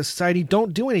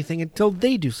 don't do anything until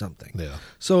they do something. Yeah.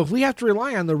 So if we have to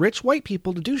rely on the rich white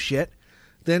people to do shit,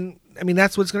 then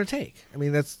that's what it's going to take.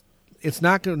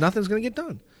 Nothing's going to get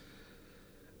done.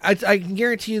 I can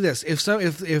guarantee you this: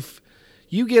 if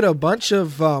you get a bunch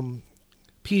of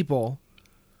people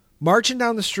marching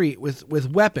down the street with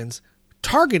weapons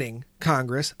targeting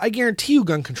Congress, I guarantee you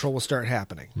gun control will start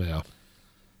happening. Yeah.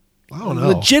 I don't know.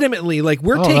 Legitimately,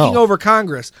 we're taking over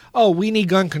Congress. Oh, we need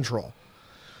gun control.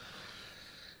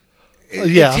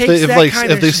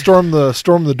 If they storm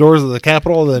the doors of the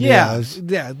Capitol, then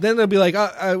then they'll be like,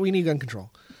 we need gun control.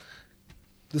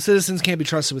 The citizens can't be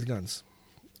trusted with guns.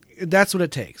 That's what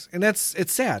it takes, and it's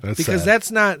sad because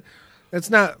that's not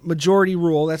majority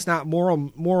rule. That's not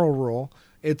moral rule.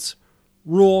 It's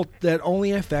rule that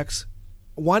only affects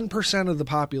 1% of the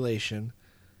population.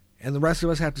 And the rest of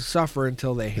us have to suffer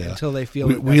until they feel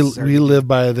we live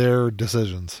by their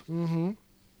decisions. Mm-hmm.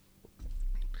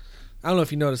 I don't know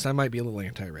if you noticed, I might be a little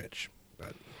anti-rich,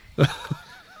 but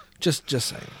just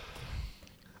saying.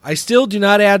 I still do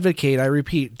not advocate. I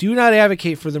repeat, do not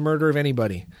advocate for the murder of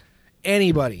anybody,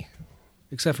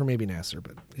 except for maybe Nassar,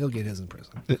 but he'll get his in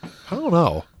prison. I don't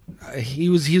know. He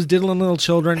was diddling little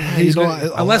children.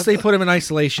 Unless they put him in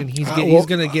isolation, he's going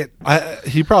to get.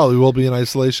 He probably will be in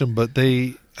isolation, but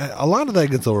a lot of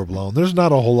that gets overblown. There's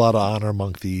not a whole lot of honor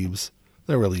among thieves.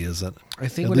 There really isn't. I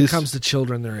think when it comes to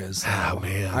children, there is. Oh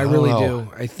man, I really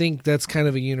do. I think that's kind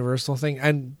of a universal thing.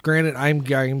 And granted,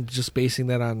 I'm just basing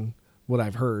that on what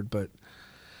I've heard, but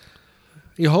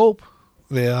you hope.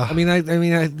 Yeah. I mean,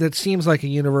 that seems like a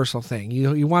universal thing.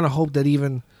 You want to hope that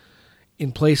even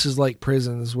in places like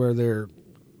prisons, where they're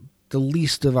the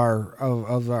least of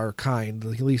our kind,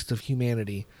 the least of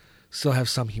humanity, still have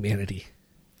some humanity,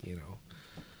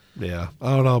 Yeah,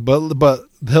 I don't know, but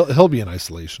he'll be in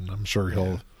isolation. I'm sure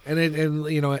he'll. And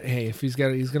hey, if he's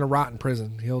gonna rot in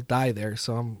prison, he'll die there.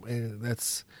 So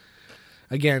that's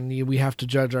again, we have to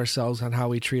judge ourselves on how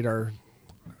we treat the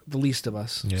least of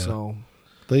us. Yeah. So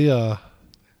They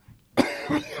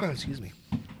excuse me.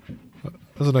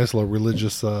 That's a nice little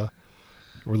religious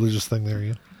thing there.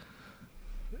 Yeah.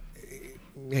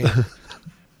 Hey,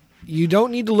 you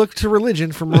don't need to look to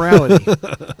religion for morality.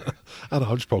 I don't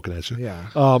know. I'm just poking at you. Yeah.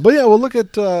 But yeah, we'll look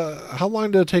at how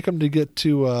long did it take him to get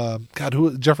to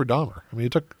Jeffrey Dahmer? I mean,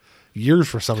 it took years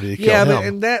for somebody to kill him. Yeah,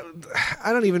 and that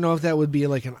I don't even know if that would be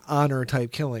like an honor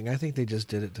type killing. I think they just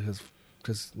did it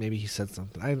because maybe he said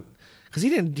something. Because he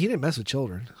didn't mess with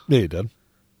children. Yeah, he did.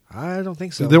 I don't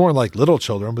think so. They weren't like little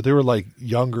children, but they were like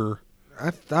younger.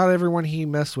 I thought everyone he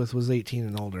messed with was 18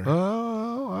 and older.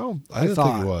 I didn't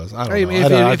think he was. I don't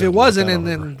know. If it wasn't,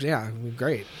 then yeah,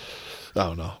 great. I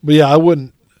don't know, but yeah, I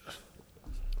wouldn't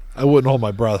hold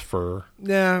my breath for.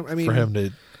 Yeah, I mean, for him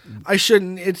to. I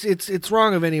shouldn't. It's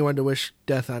wrong of anyone to wish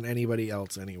death on anybody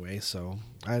else anyway. So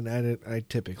I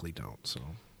typically don't. So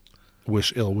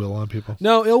wish ill will on people.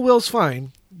 No, ill will's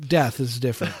fine. Death is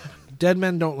different. Dead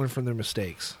men don't learn from their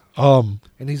mistakes. And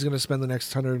he's going to spend the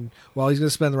next 100. Well, he's going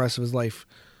to spend the rest of his life,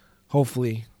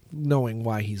 hopefully, knowing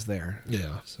why he's there.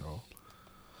 Yeah. So.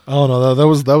 I don't know.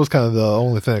 That was kind of the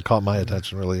only thing that caught my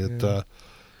attention. Really. And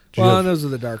those are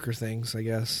the darker things, I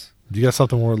guess. Do you got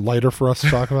something more lighter for us to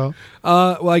talk about?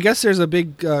 Well, I guess there's a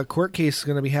big court case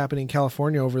going to be happening in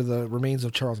California over the remains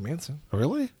of Charles Manson.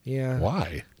 Really? Yeah.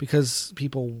 Why? Because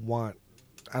people want.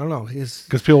 I don't know.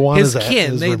 Because people want his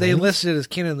kin. They listed his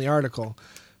kin in the article,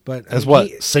 but as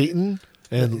what Satan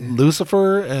and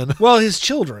Lucifer and his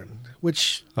children,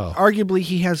 which arguably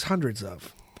he has hundreds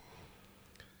of,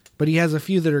 but he has a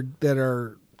few that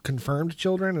are confirmed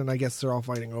children, and I guess they're all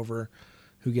fighting over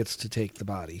who gets to take the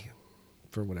body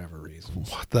for whatever reason.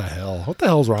 What the hell? What the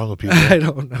hell's wrong with people? I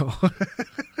don't know.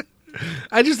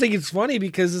 I just think it's funny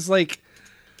because it's like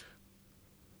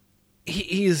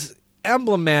he's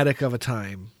emblematic of a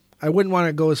time. I wouldn't want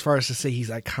to go as far as to say he's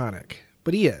iconic,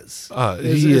 but he is.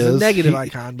 He's a negative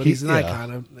icon, but he's an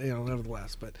icon, of,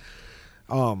 nevertheless. But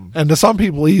and to some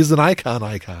people, he's an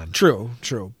icon.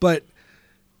 True. But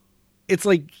it's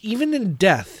like even in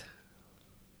death,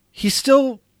 he's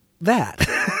still that.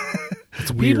 It's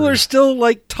weird. People are still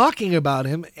like talking about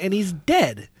him, and he's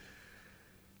dead.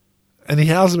 And he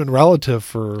hasn't been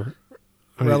relevant.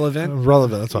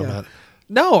 That's what I meant.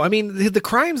 No, I mean, the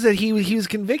crimes that he was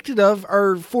convicted of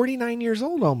are 49 years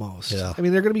old almost. Yeah. I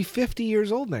mean, they're going to be 50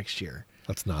 years old next year.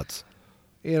 That's nuts.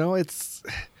 It's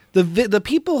the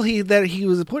people that he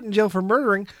was put in jail for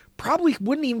murdering probably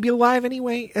wouldn't even be alive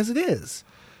anyway as it is.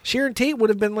 Sharon Tate would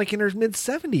have been like in her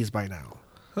mid-70s by now.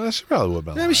 She probably would have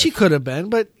been alive. I mean, she could have been,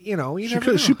 but, you never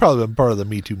know. She'd probably been part of the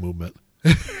Me Too movement.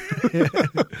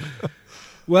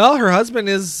 Well, her husband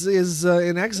is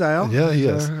in exile. Yeah, he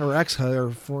is. Or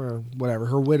whatever,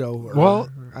 her widow.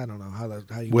 I don't know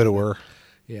how you widower.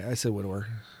 Yeah, I said widower.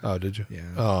 Oh, did you?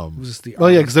 Yeah. It was just the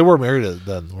because they were married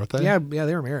then, weren't they? Yeah,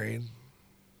 they were married.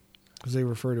 Because they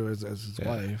refer to her as his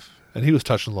wife. And he was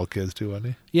touching little kids too, wasn't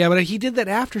he? Yeah, but he did that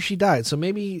after she died, so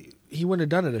maybe he wouldn't have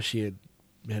done it if she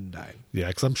hadn't died. Yeah,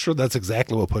 because I'm sure that's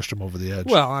exactly what pushed him over the edge.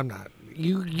 Well, I'm not.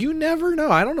 You never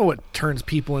know. I don't know what turns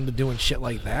people into doing shit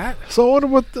like that. So I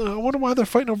wonder why they're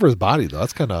fighting over his body though.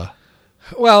 That's kind of.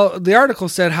 Well, the article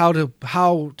said how to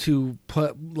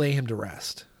lay him to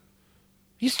rest.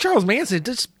 He's Charles Manson.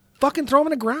 Just fucking throw him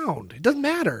in the ground. It doesn't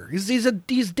matter.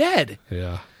 He's dead.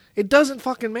 Yeah. It doesn't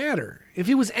fucking matter. If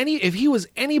he was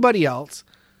anybody else,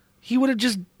 he would have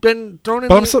just been thrown in.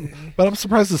 But I'm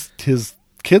surprised his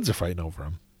kids are fighting over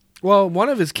him. Well, one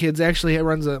of his kids actually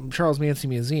runs a Charles Manson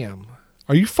museum.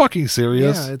 Are you fucking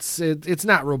serious? Yeah, it's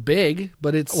not real big,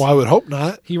 but it's. Well, I would hope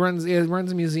not. He runs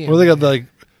a museum. Well, they got like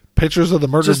pictures of the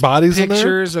murdered bodies in there.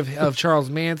 Pictures of Charles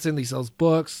Manson. He sells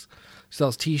books,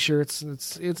 sells T-shirts.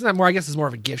 It's not more. I guess it's more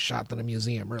of a gift shop than a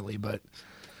museum, really. But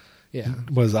yeah,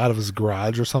 was out of his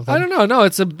garage or something. I don't know. No,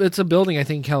 it's a building. I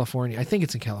think in California. I think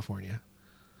it's in California.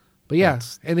 But yeah,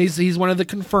 and he's one of the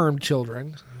confirmed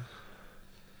children.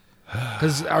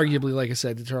 Because arguably, like I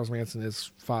said, Charles Manson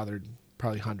has fathered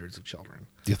probably hundreds of children.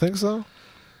 Do you think so?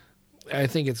 I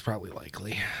think it's probably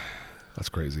likely. That's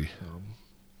crazy.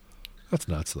 That's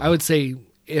nuts, though. I would say,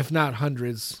 if not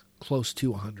hundreds, close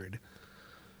to 100.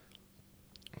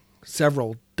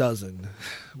 Several dozen,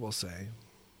 we'll say.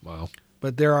 Wow.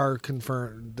 But there are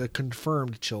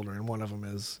confirmed children. One of them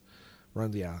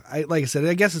runs. Like I said,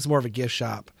 I guess it's more of a gift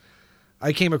shop.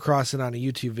 I came across it on a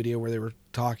YouTube video where they were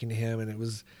talking to him, and it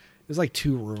was was like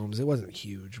 2 rooms. It wasn't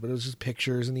huge, but it was just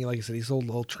pictures. And he, like I said, he sold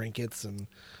little trinkets and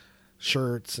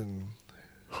shirts, and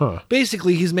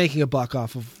basically he's making a buck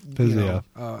off of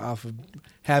off of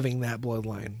having that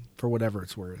bloodline for whatever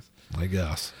it's worth. I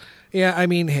guess. Yeah, I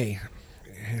mean, hey,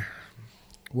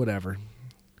 whatever.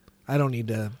 I don't need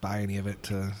to buy any of it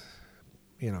to,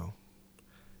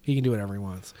 he can do whatever he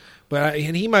wants. But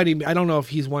and he might even, I don't know if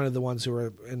he's one of the ones who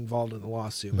are involved in the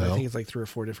lawsuit. But I think it's like 3 or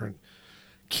 4 different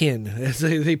kin.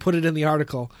 They put it in the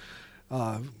article,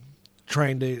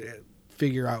 trying to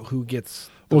figure out who gets.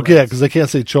 Well, yeah, because they can't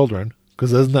say children.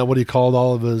 Because isn't that what he called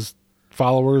all of his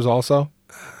followers also?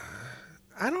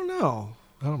 I don't know.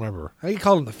 I don't remember. He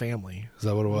called them the family. Is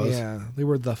that what it was? Yeah, they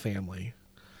were the family.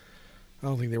 I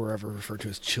don't think they were ever referred to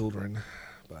as children,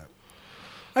 but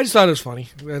I just thought it was funny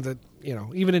that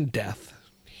even in death,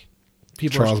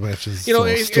 people Charles Manson's still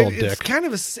a dick.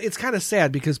 It's kind of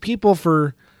sad because people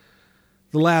for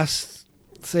the last,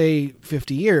 say,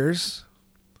 50 years,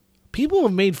 people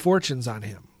have made fortunes on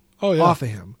him. Oh yeah, off of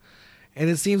him, and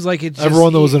it seems like it.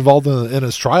 Everyone that was involved in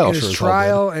his trial,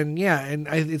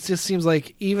 it just seems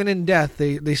like even in death,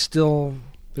 they're still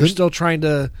trying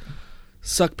to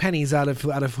suck pennies out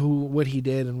of what he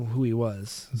did and who he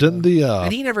was. And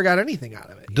he never got anything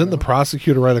out of it. Didn't the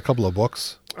prosecutor write a couple of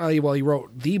books? Well, he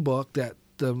wrote the book that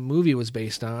the movie was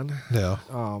based on. Yeah.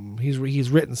 He's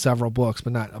written several books,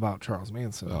 but not about Charles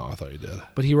Manson. Oh, I thought he did.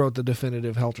 But he wrote the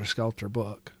definitive Helter Skelter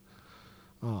book.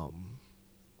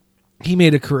 He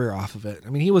made a career off of it.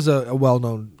 I mean, he was a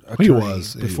well-known attorney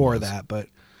before that, but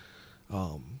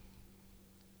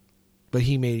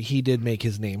he did make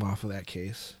his name off of that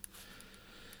case.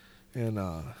 And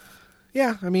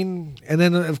yeah, I mean, and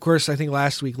then of course I think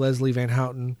last week Leslie Van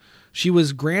Houten, she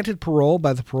was granted parole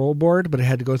by the parole board, but it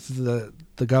had to go through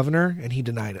the governor, and he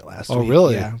denied it last week. Oh,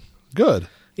 really? Yeah. Good.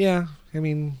 Yeah, I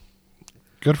mean,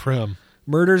 good for him.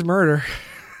 Murder's murder.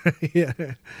 Yeah.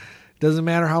 Doesn't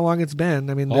matter how long it's been.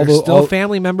 I mean, there's still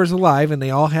family members alive, and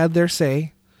they all had their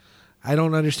say. I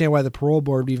don't understand why the parole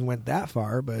board even went that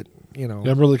far, but Yeah,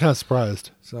 I'm really kind of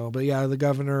surprised. So, but yeah, the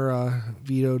governor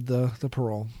vetoed the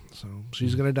parole, so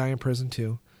she's going to die in prison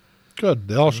too. Good,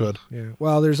 they all should. Yeah.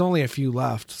 Well, there's only a few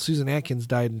left. Susan Atkins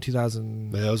died in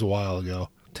 2000. Yeah, it was a while ago.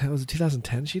 Was it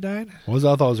 2010 she died? I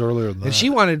thought it was earlier than that. And she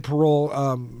wanted parole,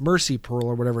 mercy parole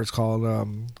or whatever it's called,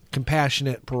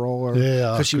 compassionate parole,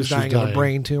 because she was dying of a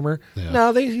brain tumor. Yeah.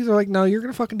 No, they're like, no, you're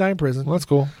going to fucking die in prison. Well, that's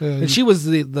cool. Yeah, and she was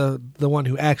the one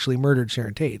who actually murdered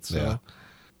Sharon Tate. So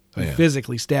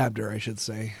physically stabbed her, I should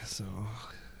say. So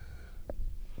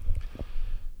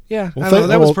yeah, well,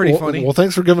 that was pretty funny. Well,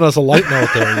 thanks for giving us a light note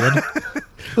there, Ian.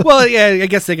 Well, yeah, I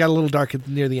guess they got a little dark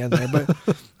near the end there, but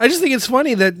I just think it's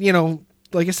funny that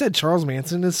like I said, Charles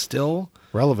Manson is still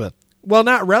relevant. Well,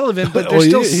 not relevant, but they're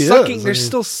still sucking. They're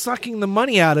still sucking the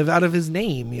money out of his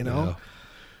name. Yeah.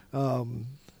 That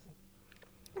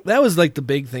was like the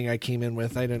big thing I came in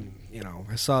with. I didn't,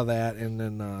 I saw that, and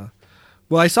then,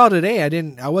 I saw today.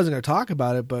 I wasn't going to talk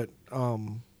about it, but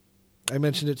I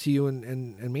mentioned it to you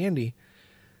and Mandy.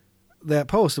 That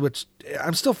post, which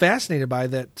I'm still fascinated by,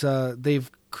 that they've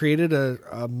created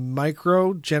a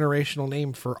micro generational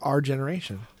name for our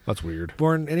generation. That's weird.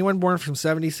 Anyone born from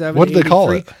 77? What did they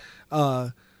call it?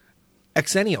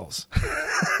 Exennials.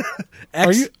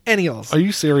 Exennials. Are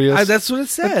you serious? That's what it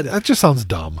said. That just sounds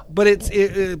dumb. But I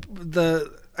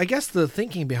guess the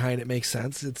thinking behind it makes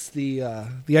sense. It's the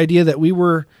idea that we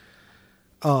were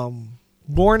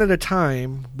born at a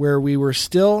time where we were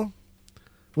still,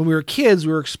 when we were kids,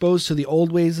 we were exposed to the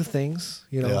old ways of things,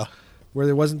 where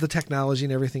there wasn't the technology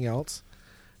and everything else.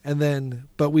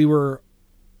 But we were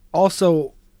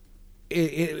also,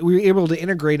 we were able to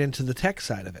integrate into the tech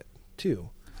side of it too.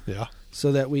 Yeah.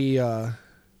 So that we, we're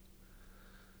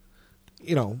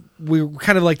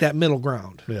kind of like that middle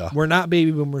ground. Yeah. We're not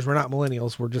baby boomers. We're not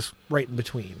millennials. We're just right in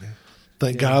between.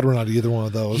 Thank God we're not either one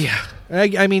of those. Yeah.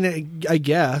 I mean, I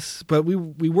guess, but we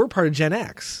were part of Gen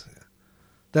X.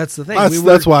 That's the thing.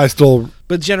 That's why I still.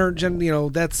 But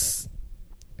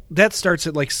that starts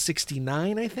at like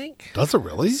 69, I think. Does it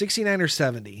really? 69 or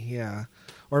 70, yeah.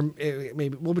 Or maybe,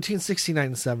 between 69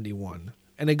 and 71.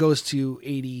 And it goes to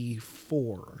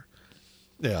 84.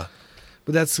 Yeah.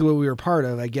 But that's what we were part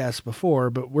of, I guess, before.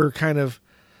 But we're kind of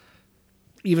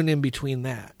even in between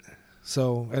that.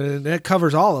 So, and that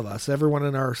covers all of us, everyone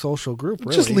in our social group,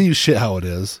 really. Just leave shit how it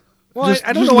is. Well,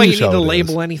 I don't know why you need to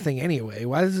label anything anyway.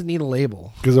 Why does it need a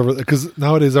label? Because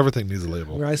nowadays everything needs a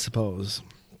label. I suppose.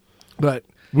 But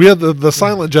we had the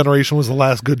silent generation was the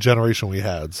last good generation we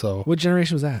had. So what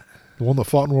generation was that? The one that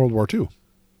fought in World War II.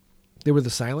 They were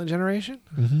the silent generation?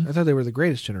 Mm-hmm. I thought they were the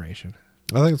greatest generation.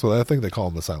 I think they call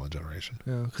them the silent generation.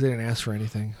 Yeah, because they didn't ask for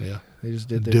anything. Yeah. They just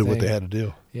did their Did thing. what they had to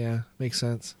do. Yeah, makes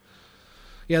sense.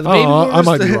 Yeah, the baby boomers. I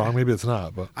might be wrong. Maybe it's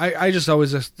not, but I've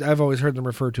always heard them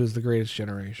referred to as the greatest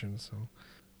generation. So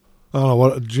I don't know.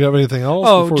 What do you have anything else?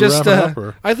 Oh, before just we wrap it up,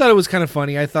 or? I thought it was kind of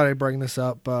funny. I thought I'd bring this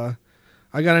up. I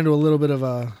got into a little bit of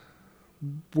a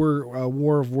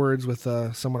war of words with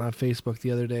someone on Facebook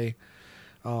the other day.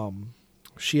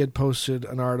 She had posted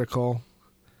an article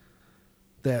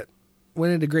that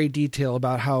went into great detail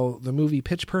about how the movie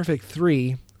Pitch Perfect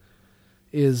 3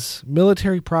 is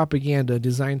military propaganda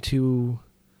designed to,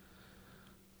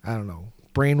 I don't know,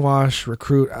 brainwash,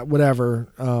 recruit, whatever,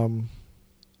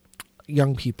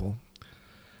 young people.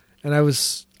 And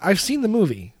I've seen the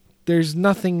movie. There's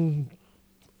nothing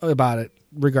about it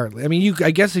regardless. I mean,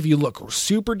 I guess if you look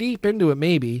super deep into it,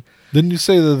 maybe. Didn't you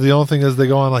say that the only thing is they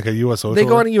go on like a USO tour? They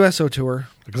go on a USO tour.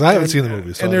 Because I haven't seen the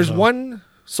movie. So and there's one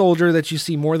soldier that you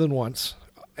see more than once,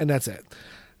 and that's it.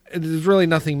 There's really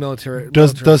nothing military.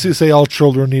 Does he say all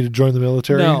children need to join the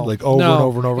military? No, like over and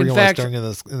over and over again, fact, like staring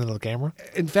into the camera?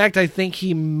 In fact, I think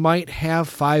he might have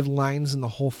 5 lines in the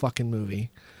whole fucking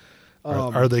movie.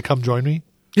 Are they come join me?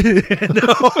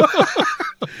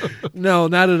 No,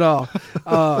 not at all.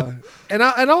 And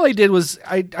all I did was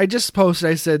I just posted.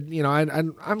 I said, you know,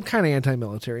 I'm kind of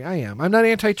anti-military. I am. I'm not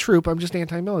anti-troop. I'm just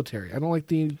anti-military. I don't like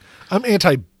the. I'm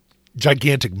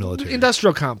anti-gigantic military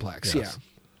Industrial complex. Yes. Yeah.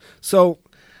 So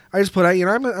I just put,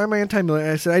 I'm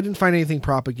anti-military. I said I didn't find anything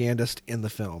propagandist in the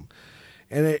film,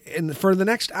 and for the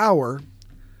next hour,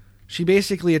 she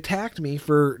basically attacked me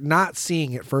for not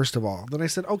seeing it. First of all, then I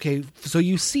said, okay, so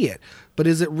you see it, but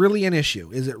is it really an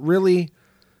issue? Is it really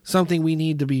something we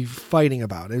need to be fighting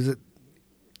about?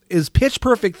 Is Pitch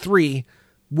Perfect 3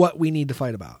 what we need to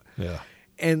fight about? Yeah.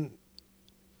 And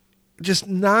just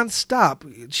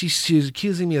nonstop, she's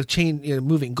accusing me of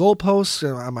moving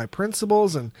goalposts on my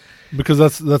principles, and because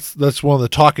that's one of the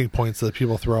talking points that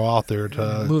people throw out there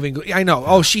to moving. I know.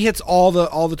 Oh, she hits all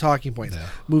the talking points. Yeah.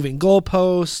 Moving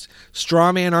goalposts,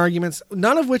 straw man arguments,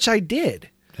 none of which I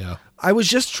did. Yeah. I was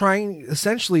just trying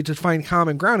essentially to find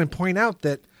common ground and point out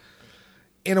that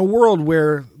in a world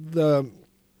where the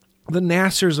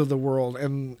Nassars of the world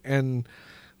and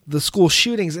the school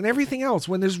shootings and everything else,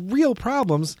 when there's real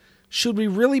problems, should we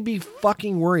really be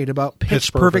fucking worried about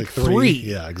Pitch Perfect 3?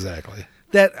 Yeah, exactly.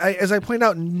 That, as I point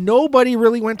out, nobody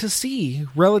really went to see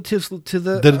relative to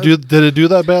the. Did it do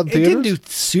that bad in It theaters? didn't do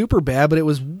super bad, but it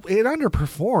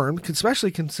underperformed,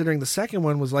 especially considering the second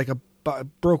one was like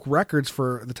broke records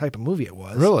for the type of movie it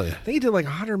was. Really? I think it did like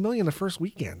 $100 million the first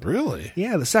weekend. Really?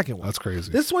 Yeah, the second one. That's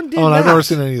crazy. This one did. Oh, and I've not. never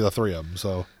seen any of the 3 of them,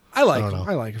 so I like them.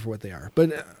 I like it for what they are.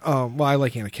 But well, I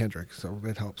like Anna Kendrick, so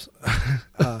that helps.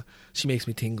 She makes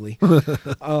me tingly.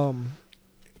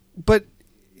 But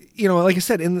you know, like I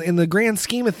said, in the grand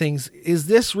scheme of things, is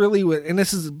this really what? And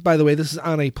this is, by the way, this is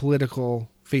on a political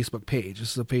Facebook page.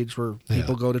 This is a page where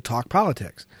people go to talk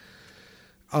politics.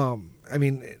 I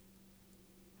mean,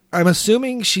 I'm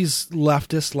assuming she's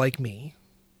leftist like me.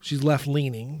 She's left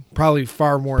leaning, probably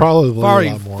far more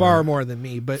than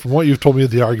me. But from what you've told me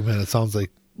of the argument, it sounds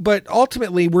like. But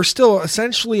ultimately, we're still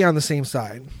essentially on the same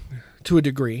side to a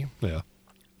degree. Yeah.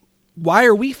 Why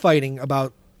are we fighting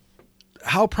about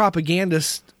how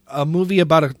propagandist a movie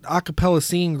about an a cappella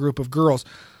singing group of girls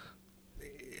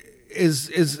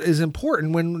is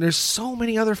important when there's so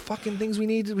many other fucking things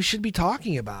we should be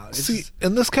talking about? See,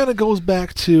 and this kind of goes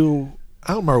back to,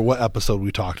 I don't remember what episode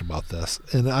we talked about this,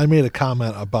 and I made a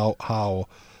comment about how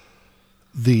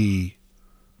the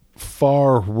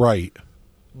far right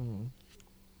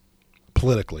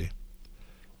politically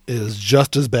is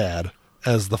just as bad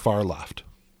as the far left.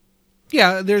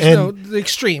 Yeah, there's the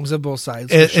extremes of both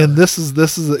sides. And this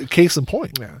is a case in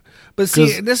point. Yeah, but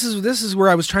see, this is where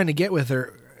I was trying to get with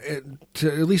her, to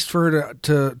at least for her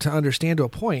to understand to a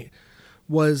point,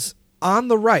 was on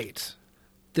the right,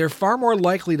 they're far more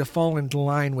likely to fall into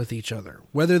line with each other,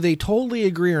 whether they totally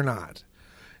agree or not.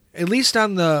 At least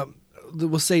on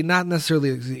we'll say not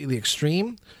necessarily the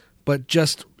extreme, but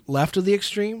just left of the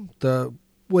extreme,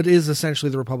 what is essentially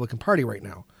the Republican Party right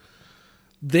now.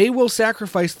 They will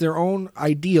sacrifice their own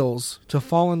ideals to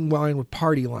fall in line with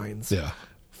party lines. Yeah.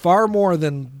 Far more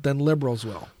than liberals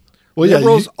will. Well,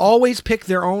 liberals always pick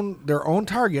their own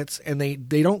targets, and they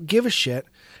don't give a shit,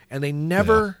 and they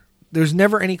never there's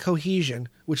never any cohesion,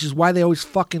 which is why they always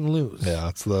fucking lose. Yeah,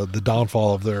 it's the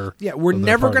downfall of their. Yeah, we're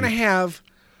never going to have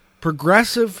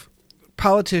progressive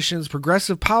politicians,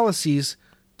 progressive policies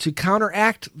to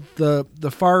counteract the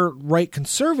far right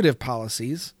conservative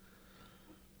policies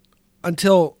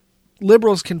until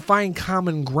liberals can find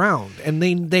common ground, and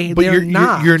they're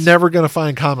not. You're never going to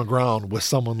find common ground with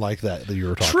someone like that you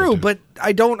were talking to. True, but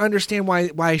I don't understand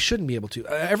why I shouldn't be able to.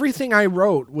 Everything I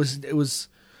wrote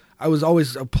I was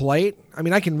always polite. I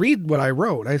mean, I can read what I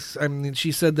wrote. I mean,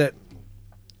 she said that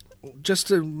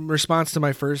just in response to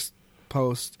my first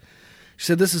post, she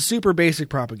said, this is super basic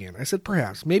propaganda. I said,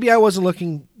 perhaps. Maybe I wasn't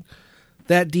looking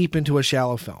that deep into a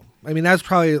shallow film. I mean, that's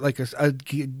probably like a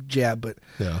jab, but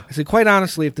yeah. I said, quite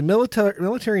honestly, if the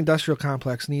military-industrial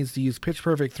complex needs to use Pitch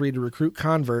Perfect 3 to recruit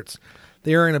converts,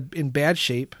 they are in bad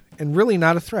shape and really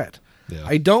not a threat. Yeah.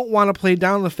 I don't want to play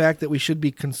down the fact that we should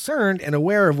be concerned and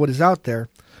aware of what is out there,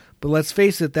 but let's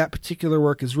face it, that particular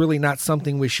work is really not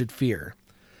something we should fear.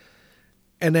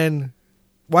 And then,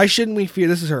 why shouldn't we fear,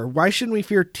 this is her, why shouldn't we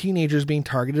fear teenagers being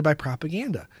targeted by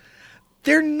propaganda?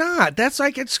 They're not. That's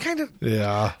like, it's kind of...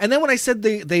 Yeah. And then when I said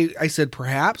I said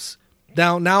perhaps,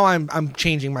 now I'm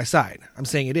changing my side. I'm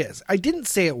saying it is. I didn't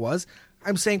say it was.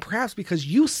 I'm saying perhaps because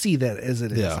you see that as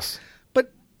it is. Yes.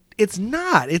 But it's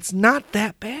not. It's not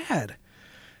that bad.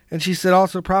 And she said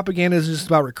also propaganda is just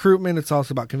about recruitment. It's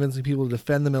also about convincing people to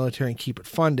defend the military and keep it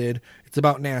funded. It's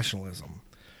about nationalism.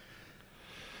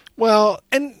 Well,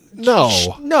 and no,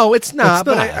 it's not.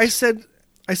 But I said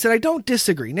I don't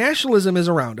disagree. Nationalism is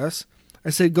around us. I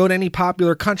said go to any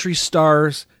popular country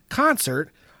star's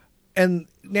concert, and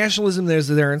nationalism is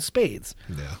there in spades.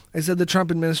 Yeah. I said the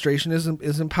Trump administration is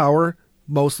in power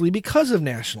mostly because of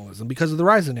nationalism, because of the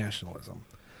rise of nationalism.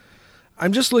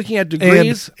 I'm just looking at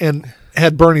degrees. And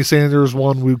had Bernie Sanders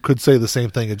won, we could say the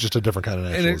same thing. It's just a different kind of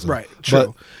nationalism. Right,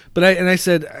 true. But I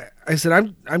said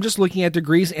I'm just looking at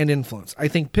degrees and influence. I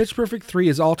think Pitch Perfect 3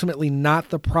 is ultimately not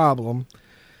the problem.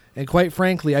 And quite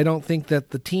frankly, I don't think that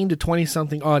the teen to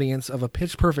 20-something audience of a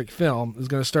Pitch Perfect film is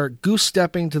going to start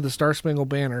goose-stepping to the Star Spangled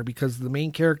Banner because the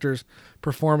main characters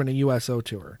perform in a USO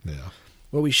tour. Yeah.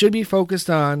 What we should be focused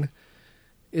on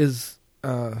is...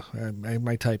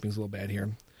 my typing's a little bad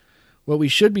here. What we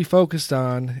should be focused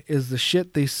on is the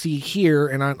shit they see here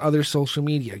and on other social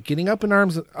media. Getting up in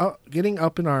arms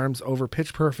over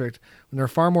Pitch Perfect when there are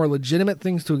far more legitimate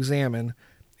things to examine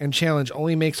and challenge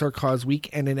only makes our cause weak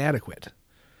and inadequate.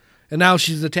 And now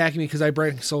she's attacking me because I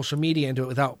bring social media into it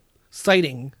without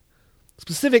citing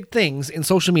specific things in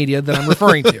social media that I'm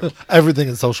referring to. Everything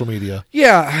in social media.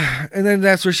 Yeah. And then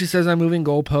that's where she says I'm moving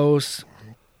goalposts.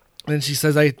 And she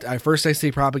says, I first I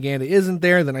say propaganda isn't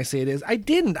there, then I say it is. I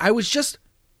didn't. I was just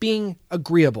being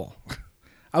agreeable.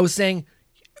 I was saying,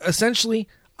 essentially,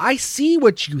 I see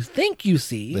what you think you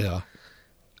see. Yeah.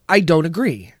 I don't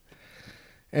agree.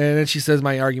 And then she says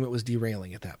my argument was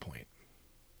derailing at that point.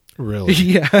 Really?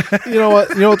 Yeah. You know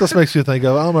what this makes you think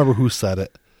of? I don't remember who said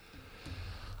it.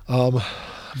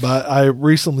 But I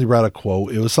recently read a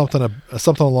quote. It was something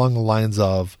along the lines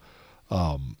of,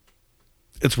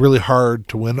 it's really hard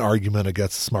to win an argument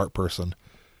against a smart person.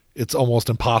 It's almost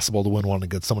impossible to win one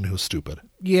against someone who's stupid.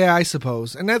 Yeah, I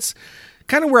suppose. And that's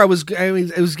kind of where it was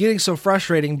getting so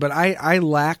frustrating, but I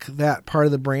lack that part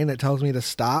of the brain that tells me to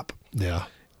stop. Yeah.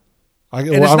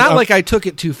 It's not like I took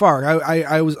it too far.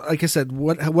 I was, like I said,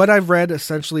 what I've read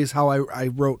essentially is how I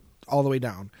wrote all the way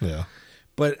down. Yeah.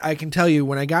 But I can tell you,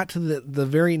 when I got to the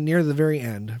very near the very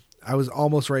end, I was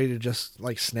almost ready to just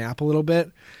like snap a little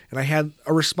bit, and I had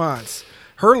a response.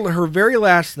 Her very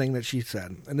last thing that she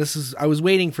said, and I was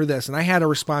waiting for this, and I had a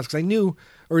response because I knew,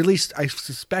 or at least I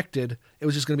suspected, it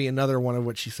was just going to be another one of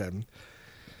what she said.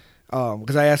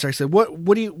 Because I asked her, I said,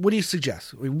 "What do you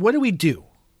suggest? What do we do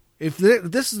if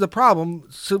this is the problem?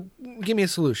 So give me a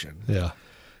solution." Yeah.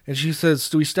 And she says,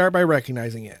 "Do we start by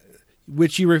recognizing it?"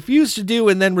 Which you refused to do,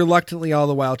 and then reluctantly all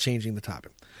the while changing the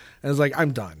topic. And I was like,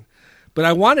 I'm done. But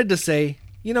I wanted to say,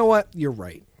 you know what? You're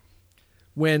right.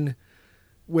 When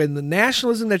the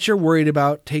nationalism that you're worried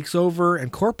about takes over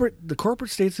and the corporate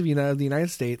states of the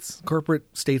United States,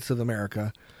 corporate states of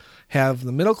America, have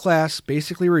the middle class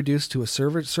basically reduced to a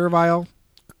servile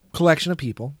collection of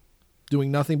people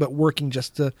doing nothing but working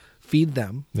just to feed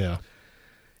them. Yeah.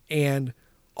 And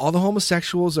all the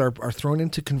homosexuals are thrown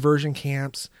into conversion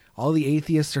camps. All the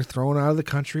atheists are thrown out of the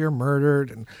country or murdered,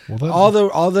 and all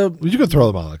the you can throw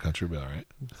them out of the country, but all right.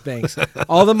 Thanks.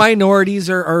 All the minorities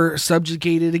are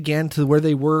subjugated again to where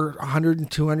they were 100 and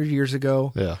 200 years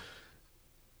ago. Yeah.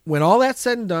 When all that's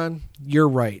said and done, you're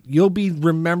right. You'll be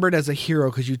remembered as a hero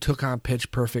because you took on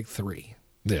Pitch Perfect 3.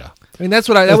 Yeah. I mean, that's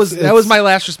what that was my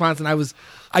last response, and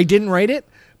I didn't write it,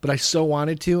 but I so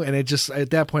wanted to, and it just at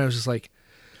that point I was just like,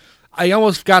 I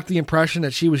almost got the impression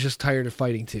that she was just tired of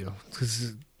fighting too,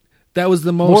 because that was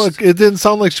the most... Well, it didn't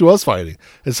sound like she was fighting.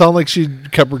 It sounded like she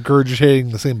kept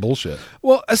regurgitating the same bullshit.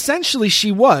 Well, essentially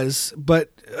she was, but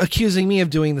accusing me of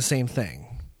doing the same thing.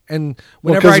 And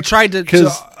whenever I tried to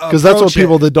because that's what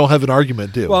people that don't have an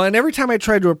argument do. Well, and every time I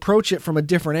tried to approach it from a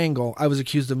different angle, I was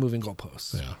accused of moving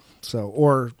goalposts. Yeah. So,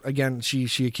 or again, she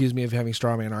accused me of having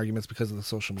straw man arguments because of the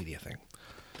social media thing.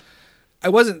 I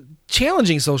wasn't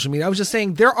challenging social media. I was just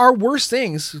saying there are worse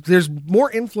things. There's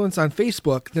more influence on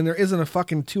Facebook than there is in a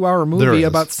fucking 2-hour movie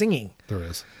about singing. There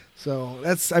is. So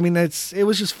it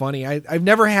was just funny. I've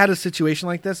never had a situation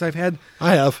like this. I've had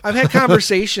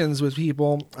conversations with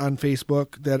people on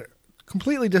Facebook that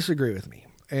completely disagree with me.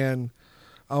 And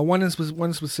one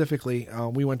specifically,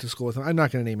 we went to school with him. I'm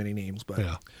not going to name any names, but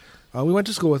we went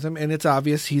to school with him, and it's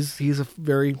obvious he's a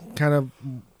very kind of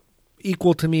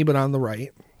equal to me, but on the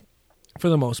right for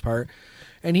the most part.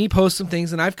 And he posts some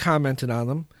things, and I've commented on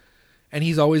them. And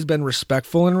he's always been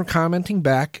respectful in commenting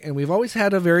back, and we've always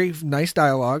had a very nice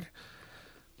dialogue.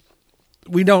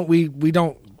 We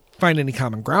don't find any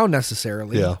common ground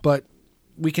necessarily, but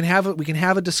we can have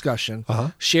a discussion,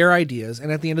 share ideas,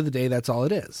 and at the end of the day, that's all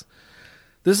it is.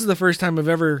 This is the first time I've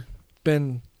ever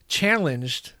been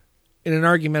challenged in an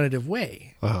argumentative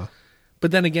way.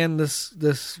 But then again, this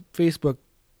Facebook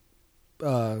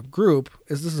group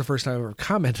this is the first time I've ever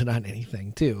commented on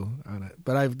anything too on it.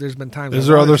 But there's been times. Is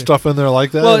there other stuff in there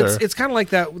like that? Well, it's kind of like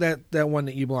that one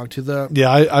that you belong to.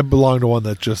 I belong to one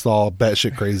that's just all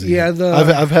batshit crazy. Yeah,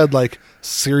 I've had like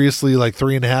seriously like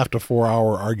 3.5 to 4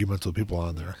 hour arguments with people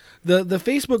on there. The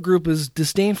Facebook group is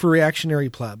Disdain for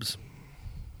Reactionary Plebs.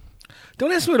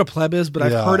 Don't ask me what a pleb is, but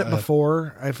I've heard it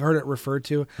before. I've heard it referred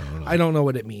to. I don't know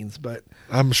what it means, but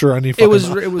I'm sure any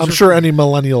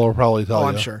millennial will probably tell you.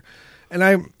 I'm sure. And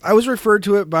I was referred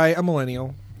to it by a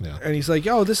millennial, and he's like,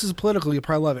 "Oh, this is political. You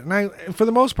probably love it." And for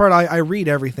the most part, I read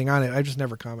everything on it. I just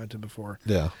never commented before.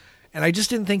 Yeah. And I just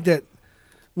didn't think that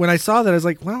when I saw that, I was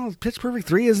like, "Well, Pitch Perfect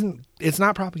 3 it's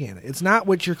not propaganda. It's not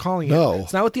what you're calling it. No.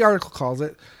 It's not what the article calls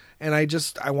it." And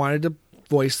I wanted to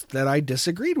voice that I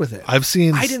disagreed with it. I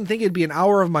didn't think it'd be an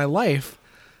hour of my life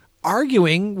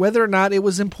arguing whether or not it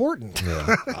was important.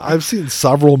 Yeah. I've seen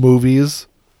several movies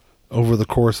over the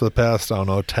course of the past,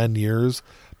 10 years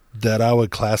that I would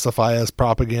classify as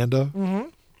propaganda. Mm-hmm.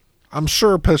 I'm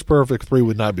sure Pitch Perfect 3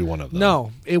 would not be one of them.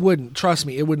 No, it wouldn't. Trust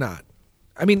me, it would not.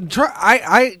 I mean,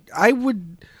 I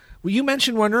would. Well, you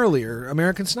mentioned one earlier,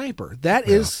 American Sniper. That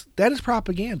is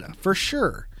propaganda for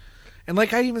sure. And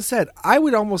like I even said, I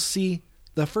would almost see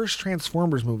the first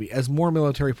Transformers movie as more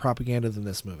military propaganda than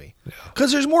this movie.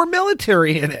 Because there's more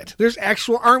military in it. There's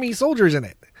actual army soldiers in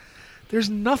it. There's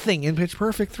nothing in Pitch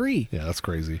Perfect 3. Yeah, that's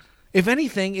crazy. If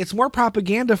anything, it's more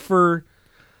propaganda for,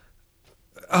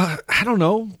 I don't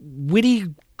know,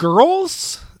 witty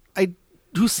girls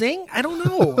who sing? I don't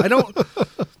know. I don't...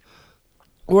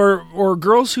 Or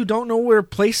girls who don't know their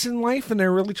place in life and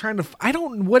they're really trying to... I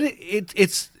don't... What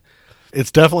it's...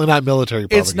 It's definitely not military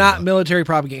propaganda. It's not military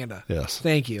propaganda. Yes.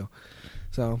 Thank you.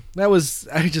 So that was,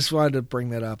 I just wanted to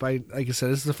bring that up. Like I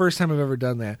said, this is the first time I've ever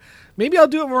done that. Maybe I'll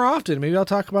do it more often. Maybe I'll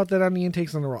talk about that on the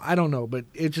Intakes on the Roll. I don't know, but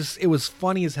it was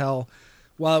funny as hell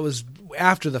while it was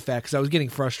after the fact, because I was getting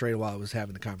frustrated while I was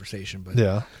having the conversation.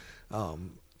 But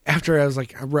after I was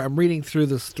like, I'm reading through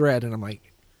this thread and I'm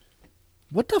like,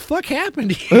 what the fuck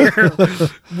happened here?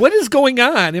 What is going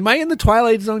on? Am I in the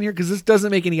Twilight Zone here? Because this doesn't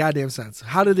make any goddamn sense.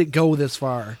 How did it go this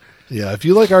far? Yeah, if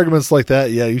you like arguments like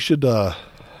that, you should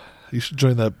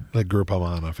join that group I'm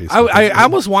on Facebook. I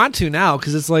almost want to now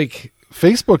because it's like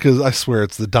Facebook is. I swear,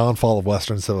 it's the downfall of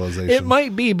Western civilization. It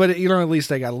might be, but at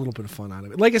least I got a little bit of fun out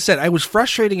of it. Like I said, I was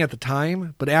frustrating at the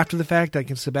time, but after the fact, I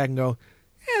can sit back and go,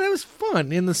 "Yeah, that was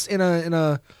fun." In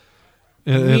a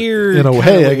weird in a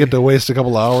way, I get to waste a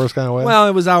couple of hours kind of way. Well,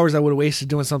 it was hours I would have wasted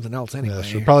doing something else anyway. Yeah,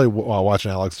 sure. Probably watching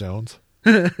Alex Jones.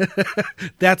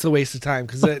 That's a waste of time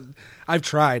because I've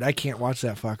tried. I can't watch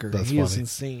that fucker. That's he funny. is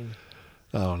insane.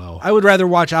 I don't know. I would rather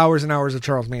watch hours and hours of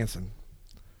Charles Manson.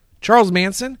 Charles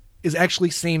Manson is actually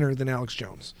saner than Alex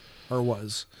Jones, or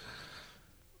was.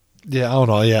 Yeah, I don't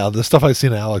know. Yeah, the stuff I've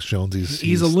seen of Alex Jones,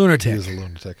 he's a lunatic. He's a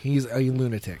lunatic. He's a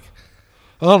lunatic.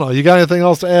 I don't know. You got anything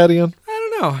else to add, Ian? I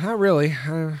don't know. Not really.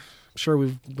 I'm sure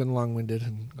we've been long-winded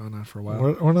and gone on for a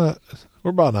while. We're not.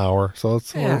 We're about an hour, so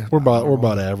we're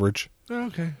about average.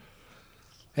 Okay.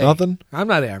 Hey, Nothing. I'm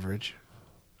not average.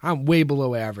 I'm way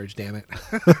below average. Damn it.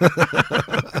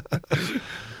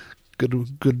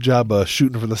 Good job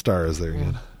shooting for the stars there,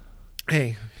 Ian.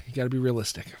 Hey, you got to be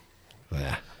realistic.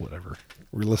 Whatever.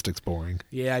 Realistic's boring.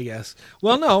 Yeah, I guess.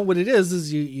 Well, no. What it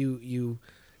is you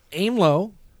aim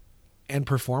low and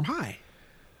perform high.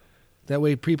 That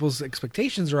way, people's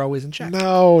expectations are always in check.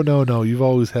 No.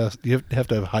 You have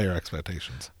to have higher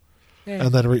expectations. Yeah.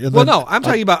 And then, no, I'm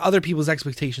talking about other people's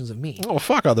expectations of me. Oh,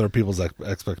 fuck other people's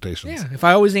expectations. Yeah, if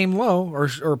I always aim low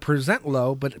or present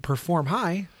low but perform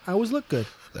high, I always look good.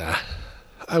 I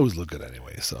always look good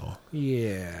anyway, so.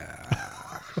 Yeah.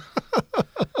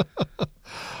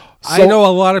 I know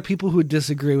a lot of people who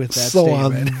disagree with that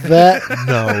statement. So on that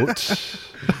note.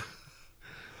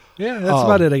 Yeah, that's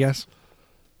about it, I guess.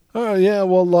 Yeah,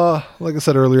 well, like I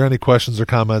said earlier, any questions or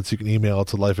comments, you can email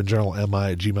to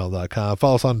lifeinjournalmi@gmail.com.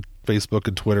 Follow us on Facebook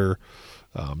and Twitter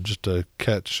just to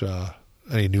catch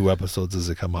any new episodes as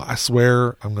they come out. I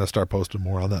swear I'm going to start posting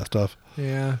more on that stuff.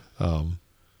 Yeah.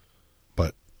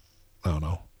 But I don't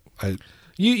know.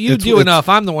 You do enough.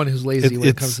 I'm the one who's lazy when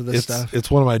it comes to this stuff. It's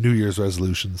one of my New Year's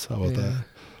resolutions. How about that?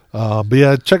 But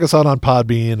yeah, check us out on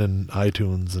Podbean and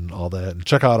iTunes and all that. And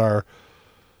check out our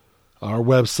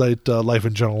website,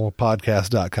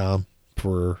 lifeingeneralpodcast.com,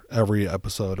 for every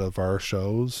episode of our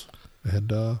shows.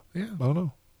 And I don't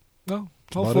know. Well,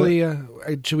 hopefully,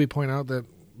 should we point out that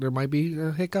there might be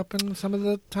a hiccup in some of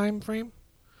the time frame?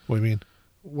 What do you mean?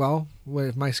 Well,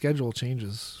 if my schedule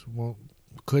changes,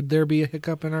 could there be a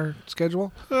hiccup in our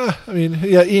schedule? I mean,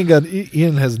 yeah,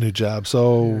 Ian has a new job,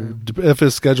 so if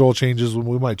his schedule changes,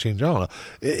 we might change. I don't know.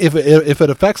 If it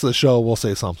affects the show, we'll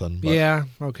say something. But. Yeah,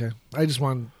 okay. I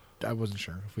wasn't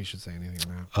sure if we should say anything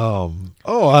now.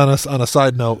 On a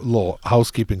side note, a little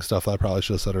housekeeping stuff I probably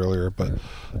should have said earlier, but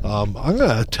I'm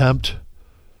gonna attempt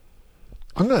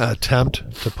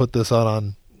to put this out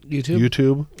on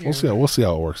YouTube. Yeah. We'll see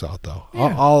how it works out, though.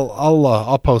 Yeah.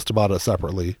 I'll post about it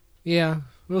separately. Yeah,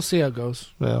 we'll see how it goes.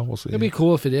 Yeah, we'll see. It'd be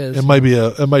cool if it is.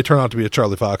 It might turn out to be a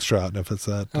Charlie Foxtrot, and if it's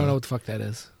that, I don't know what the fuck that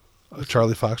is. A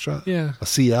Charlie Foxtrot? Yeah, a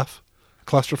CF,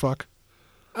 clusterfuck.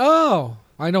 Oh.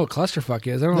 I know what clusterfuck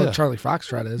is. I don't know what Charlie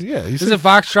Foxtrot is. Yeah, is it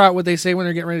Foxtrot what they say when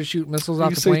they're getting ready to shoot missiles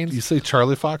off the planes? You say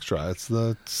Charlie Foxtrot. It's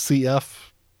the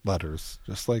CF letters,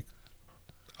 just like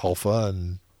Alpha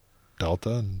and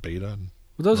Delta and Beta and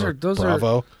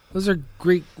Bravo. Those are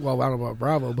Greek. Well, I don't know about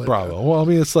Bravo, but Bravo. Well, I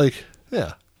mean, it's like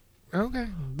okay.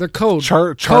 The code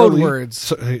code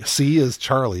words. C is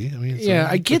Charlie. I mean,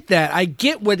 I get that. I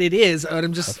get what it is,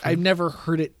 but I've never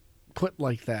heard it put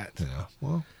like that. Yeah.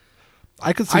 Well.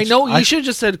 I know you should have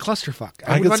just said clusterfuck.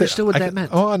 I would have understood what that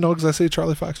meant. Oh, I know because I say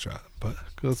Charlie Foxtrot, but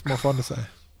it's more fun to say.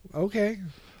 Okay.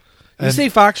 You say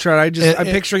Foxtrot, I'm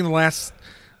picturing the last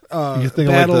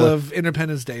Battle of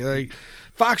Independence Day. Like,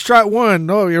 Foxtrot won,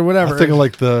 or whatever. I'm thinking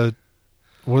like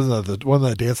wasn't that the one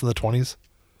that danced in the 20s?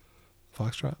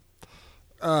 Foxtrot?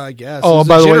 I guess. Oh,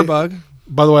 by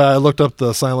the way, I looked up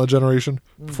the silent generation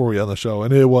before we end the show,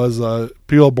 and it was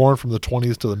people born from the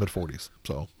 20s to the mid 40s.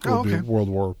 So it would be World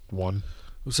War I.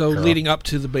 So era. Leading up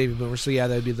to the baby boomers. So yeah,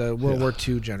 that'd be the World War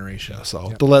II generation. Yeah,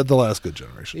 so the last good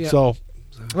generation. Yep. So all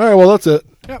right, well that's it.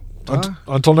 Yep.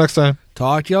 Until next time.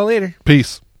 Talk to y'all later.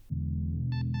 Peace.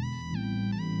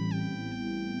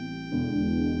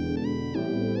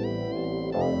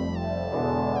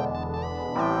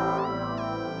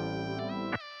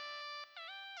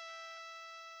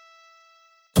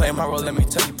 Play my role, let me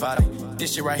tell you about it.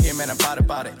 This shit right here, man, I'm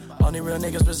about it. Only real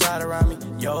niggas reside around me.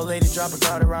 Yo, old lady, drop a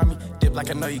guard around me. Dip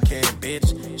like I know you can,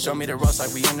 bitch. Show me the ropes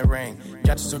like we in the ring.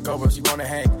 Got you two cobras, you wanna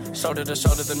hang. Shoulder to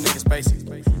shoulder, them niggas basic.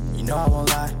 You know I won't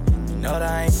lie. You know that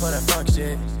I ain't for that fuck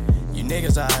shit. You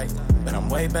niggas alright, but I'm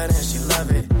way better and she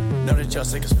love it. Know that y'all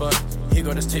sick as fuck. Here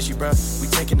go this tissue, bruh. We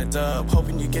taking the dub,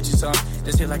 hoping you get you some.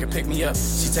 This hit like a pick me up.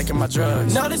 She taking my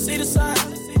drugs. Know they see the sign.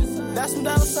 That's some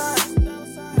dollar signs.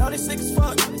 Know they sick as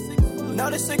fuck. Know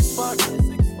they sick as fuck.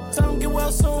 Tell them get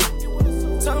well soon.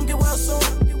 Tell them get well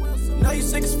soon. Know you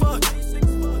sick as fuck.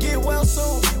 Get well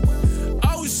soon.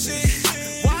 Oh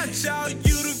shit. Watch out,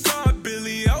 you the god,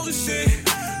 Billy. Oh shit.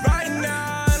 Right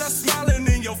now, and I'm smiling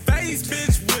in your face,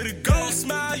 bitch. With a gold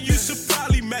smile, you should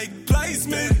probably make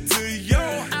placement to your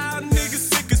eye.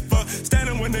 Niggas sick as fuck.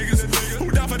 Standing with niggas who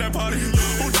down for that party.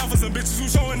 Who down for some bitches who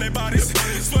showing their bodies.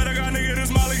 Swear to God, nigga, this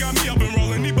Molly got me up and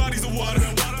rolling. These bodies of water.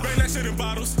 Bring that shit in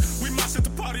bottles.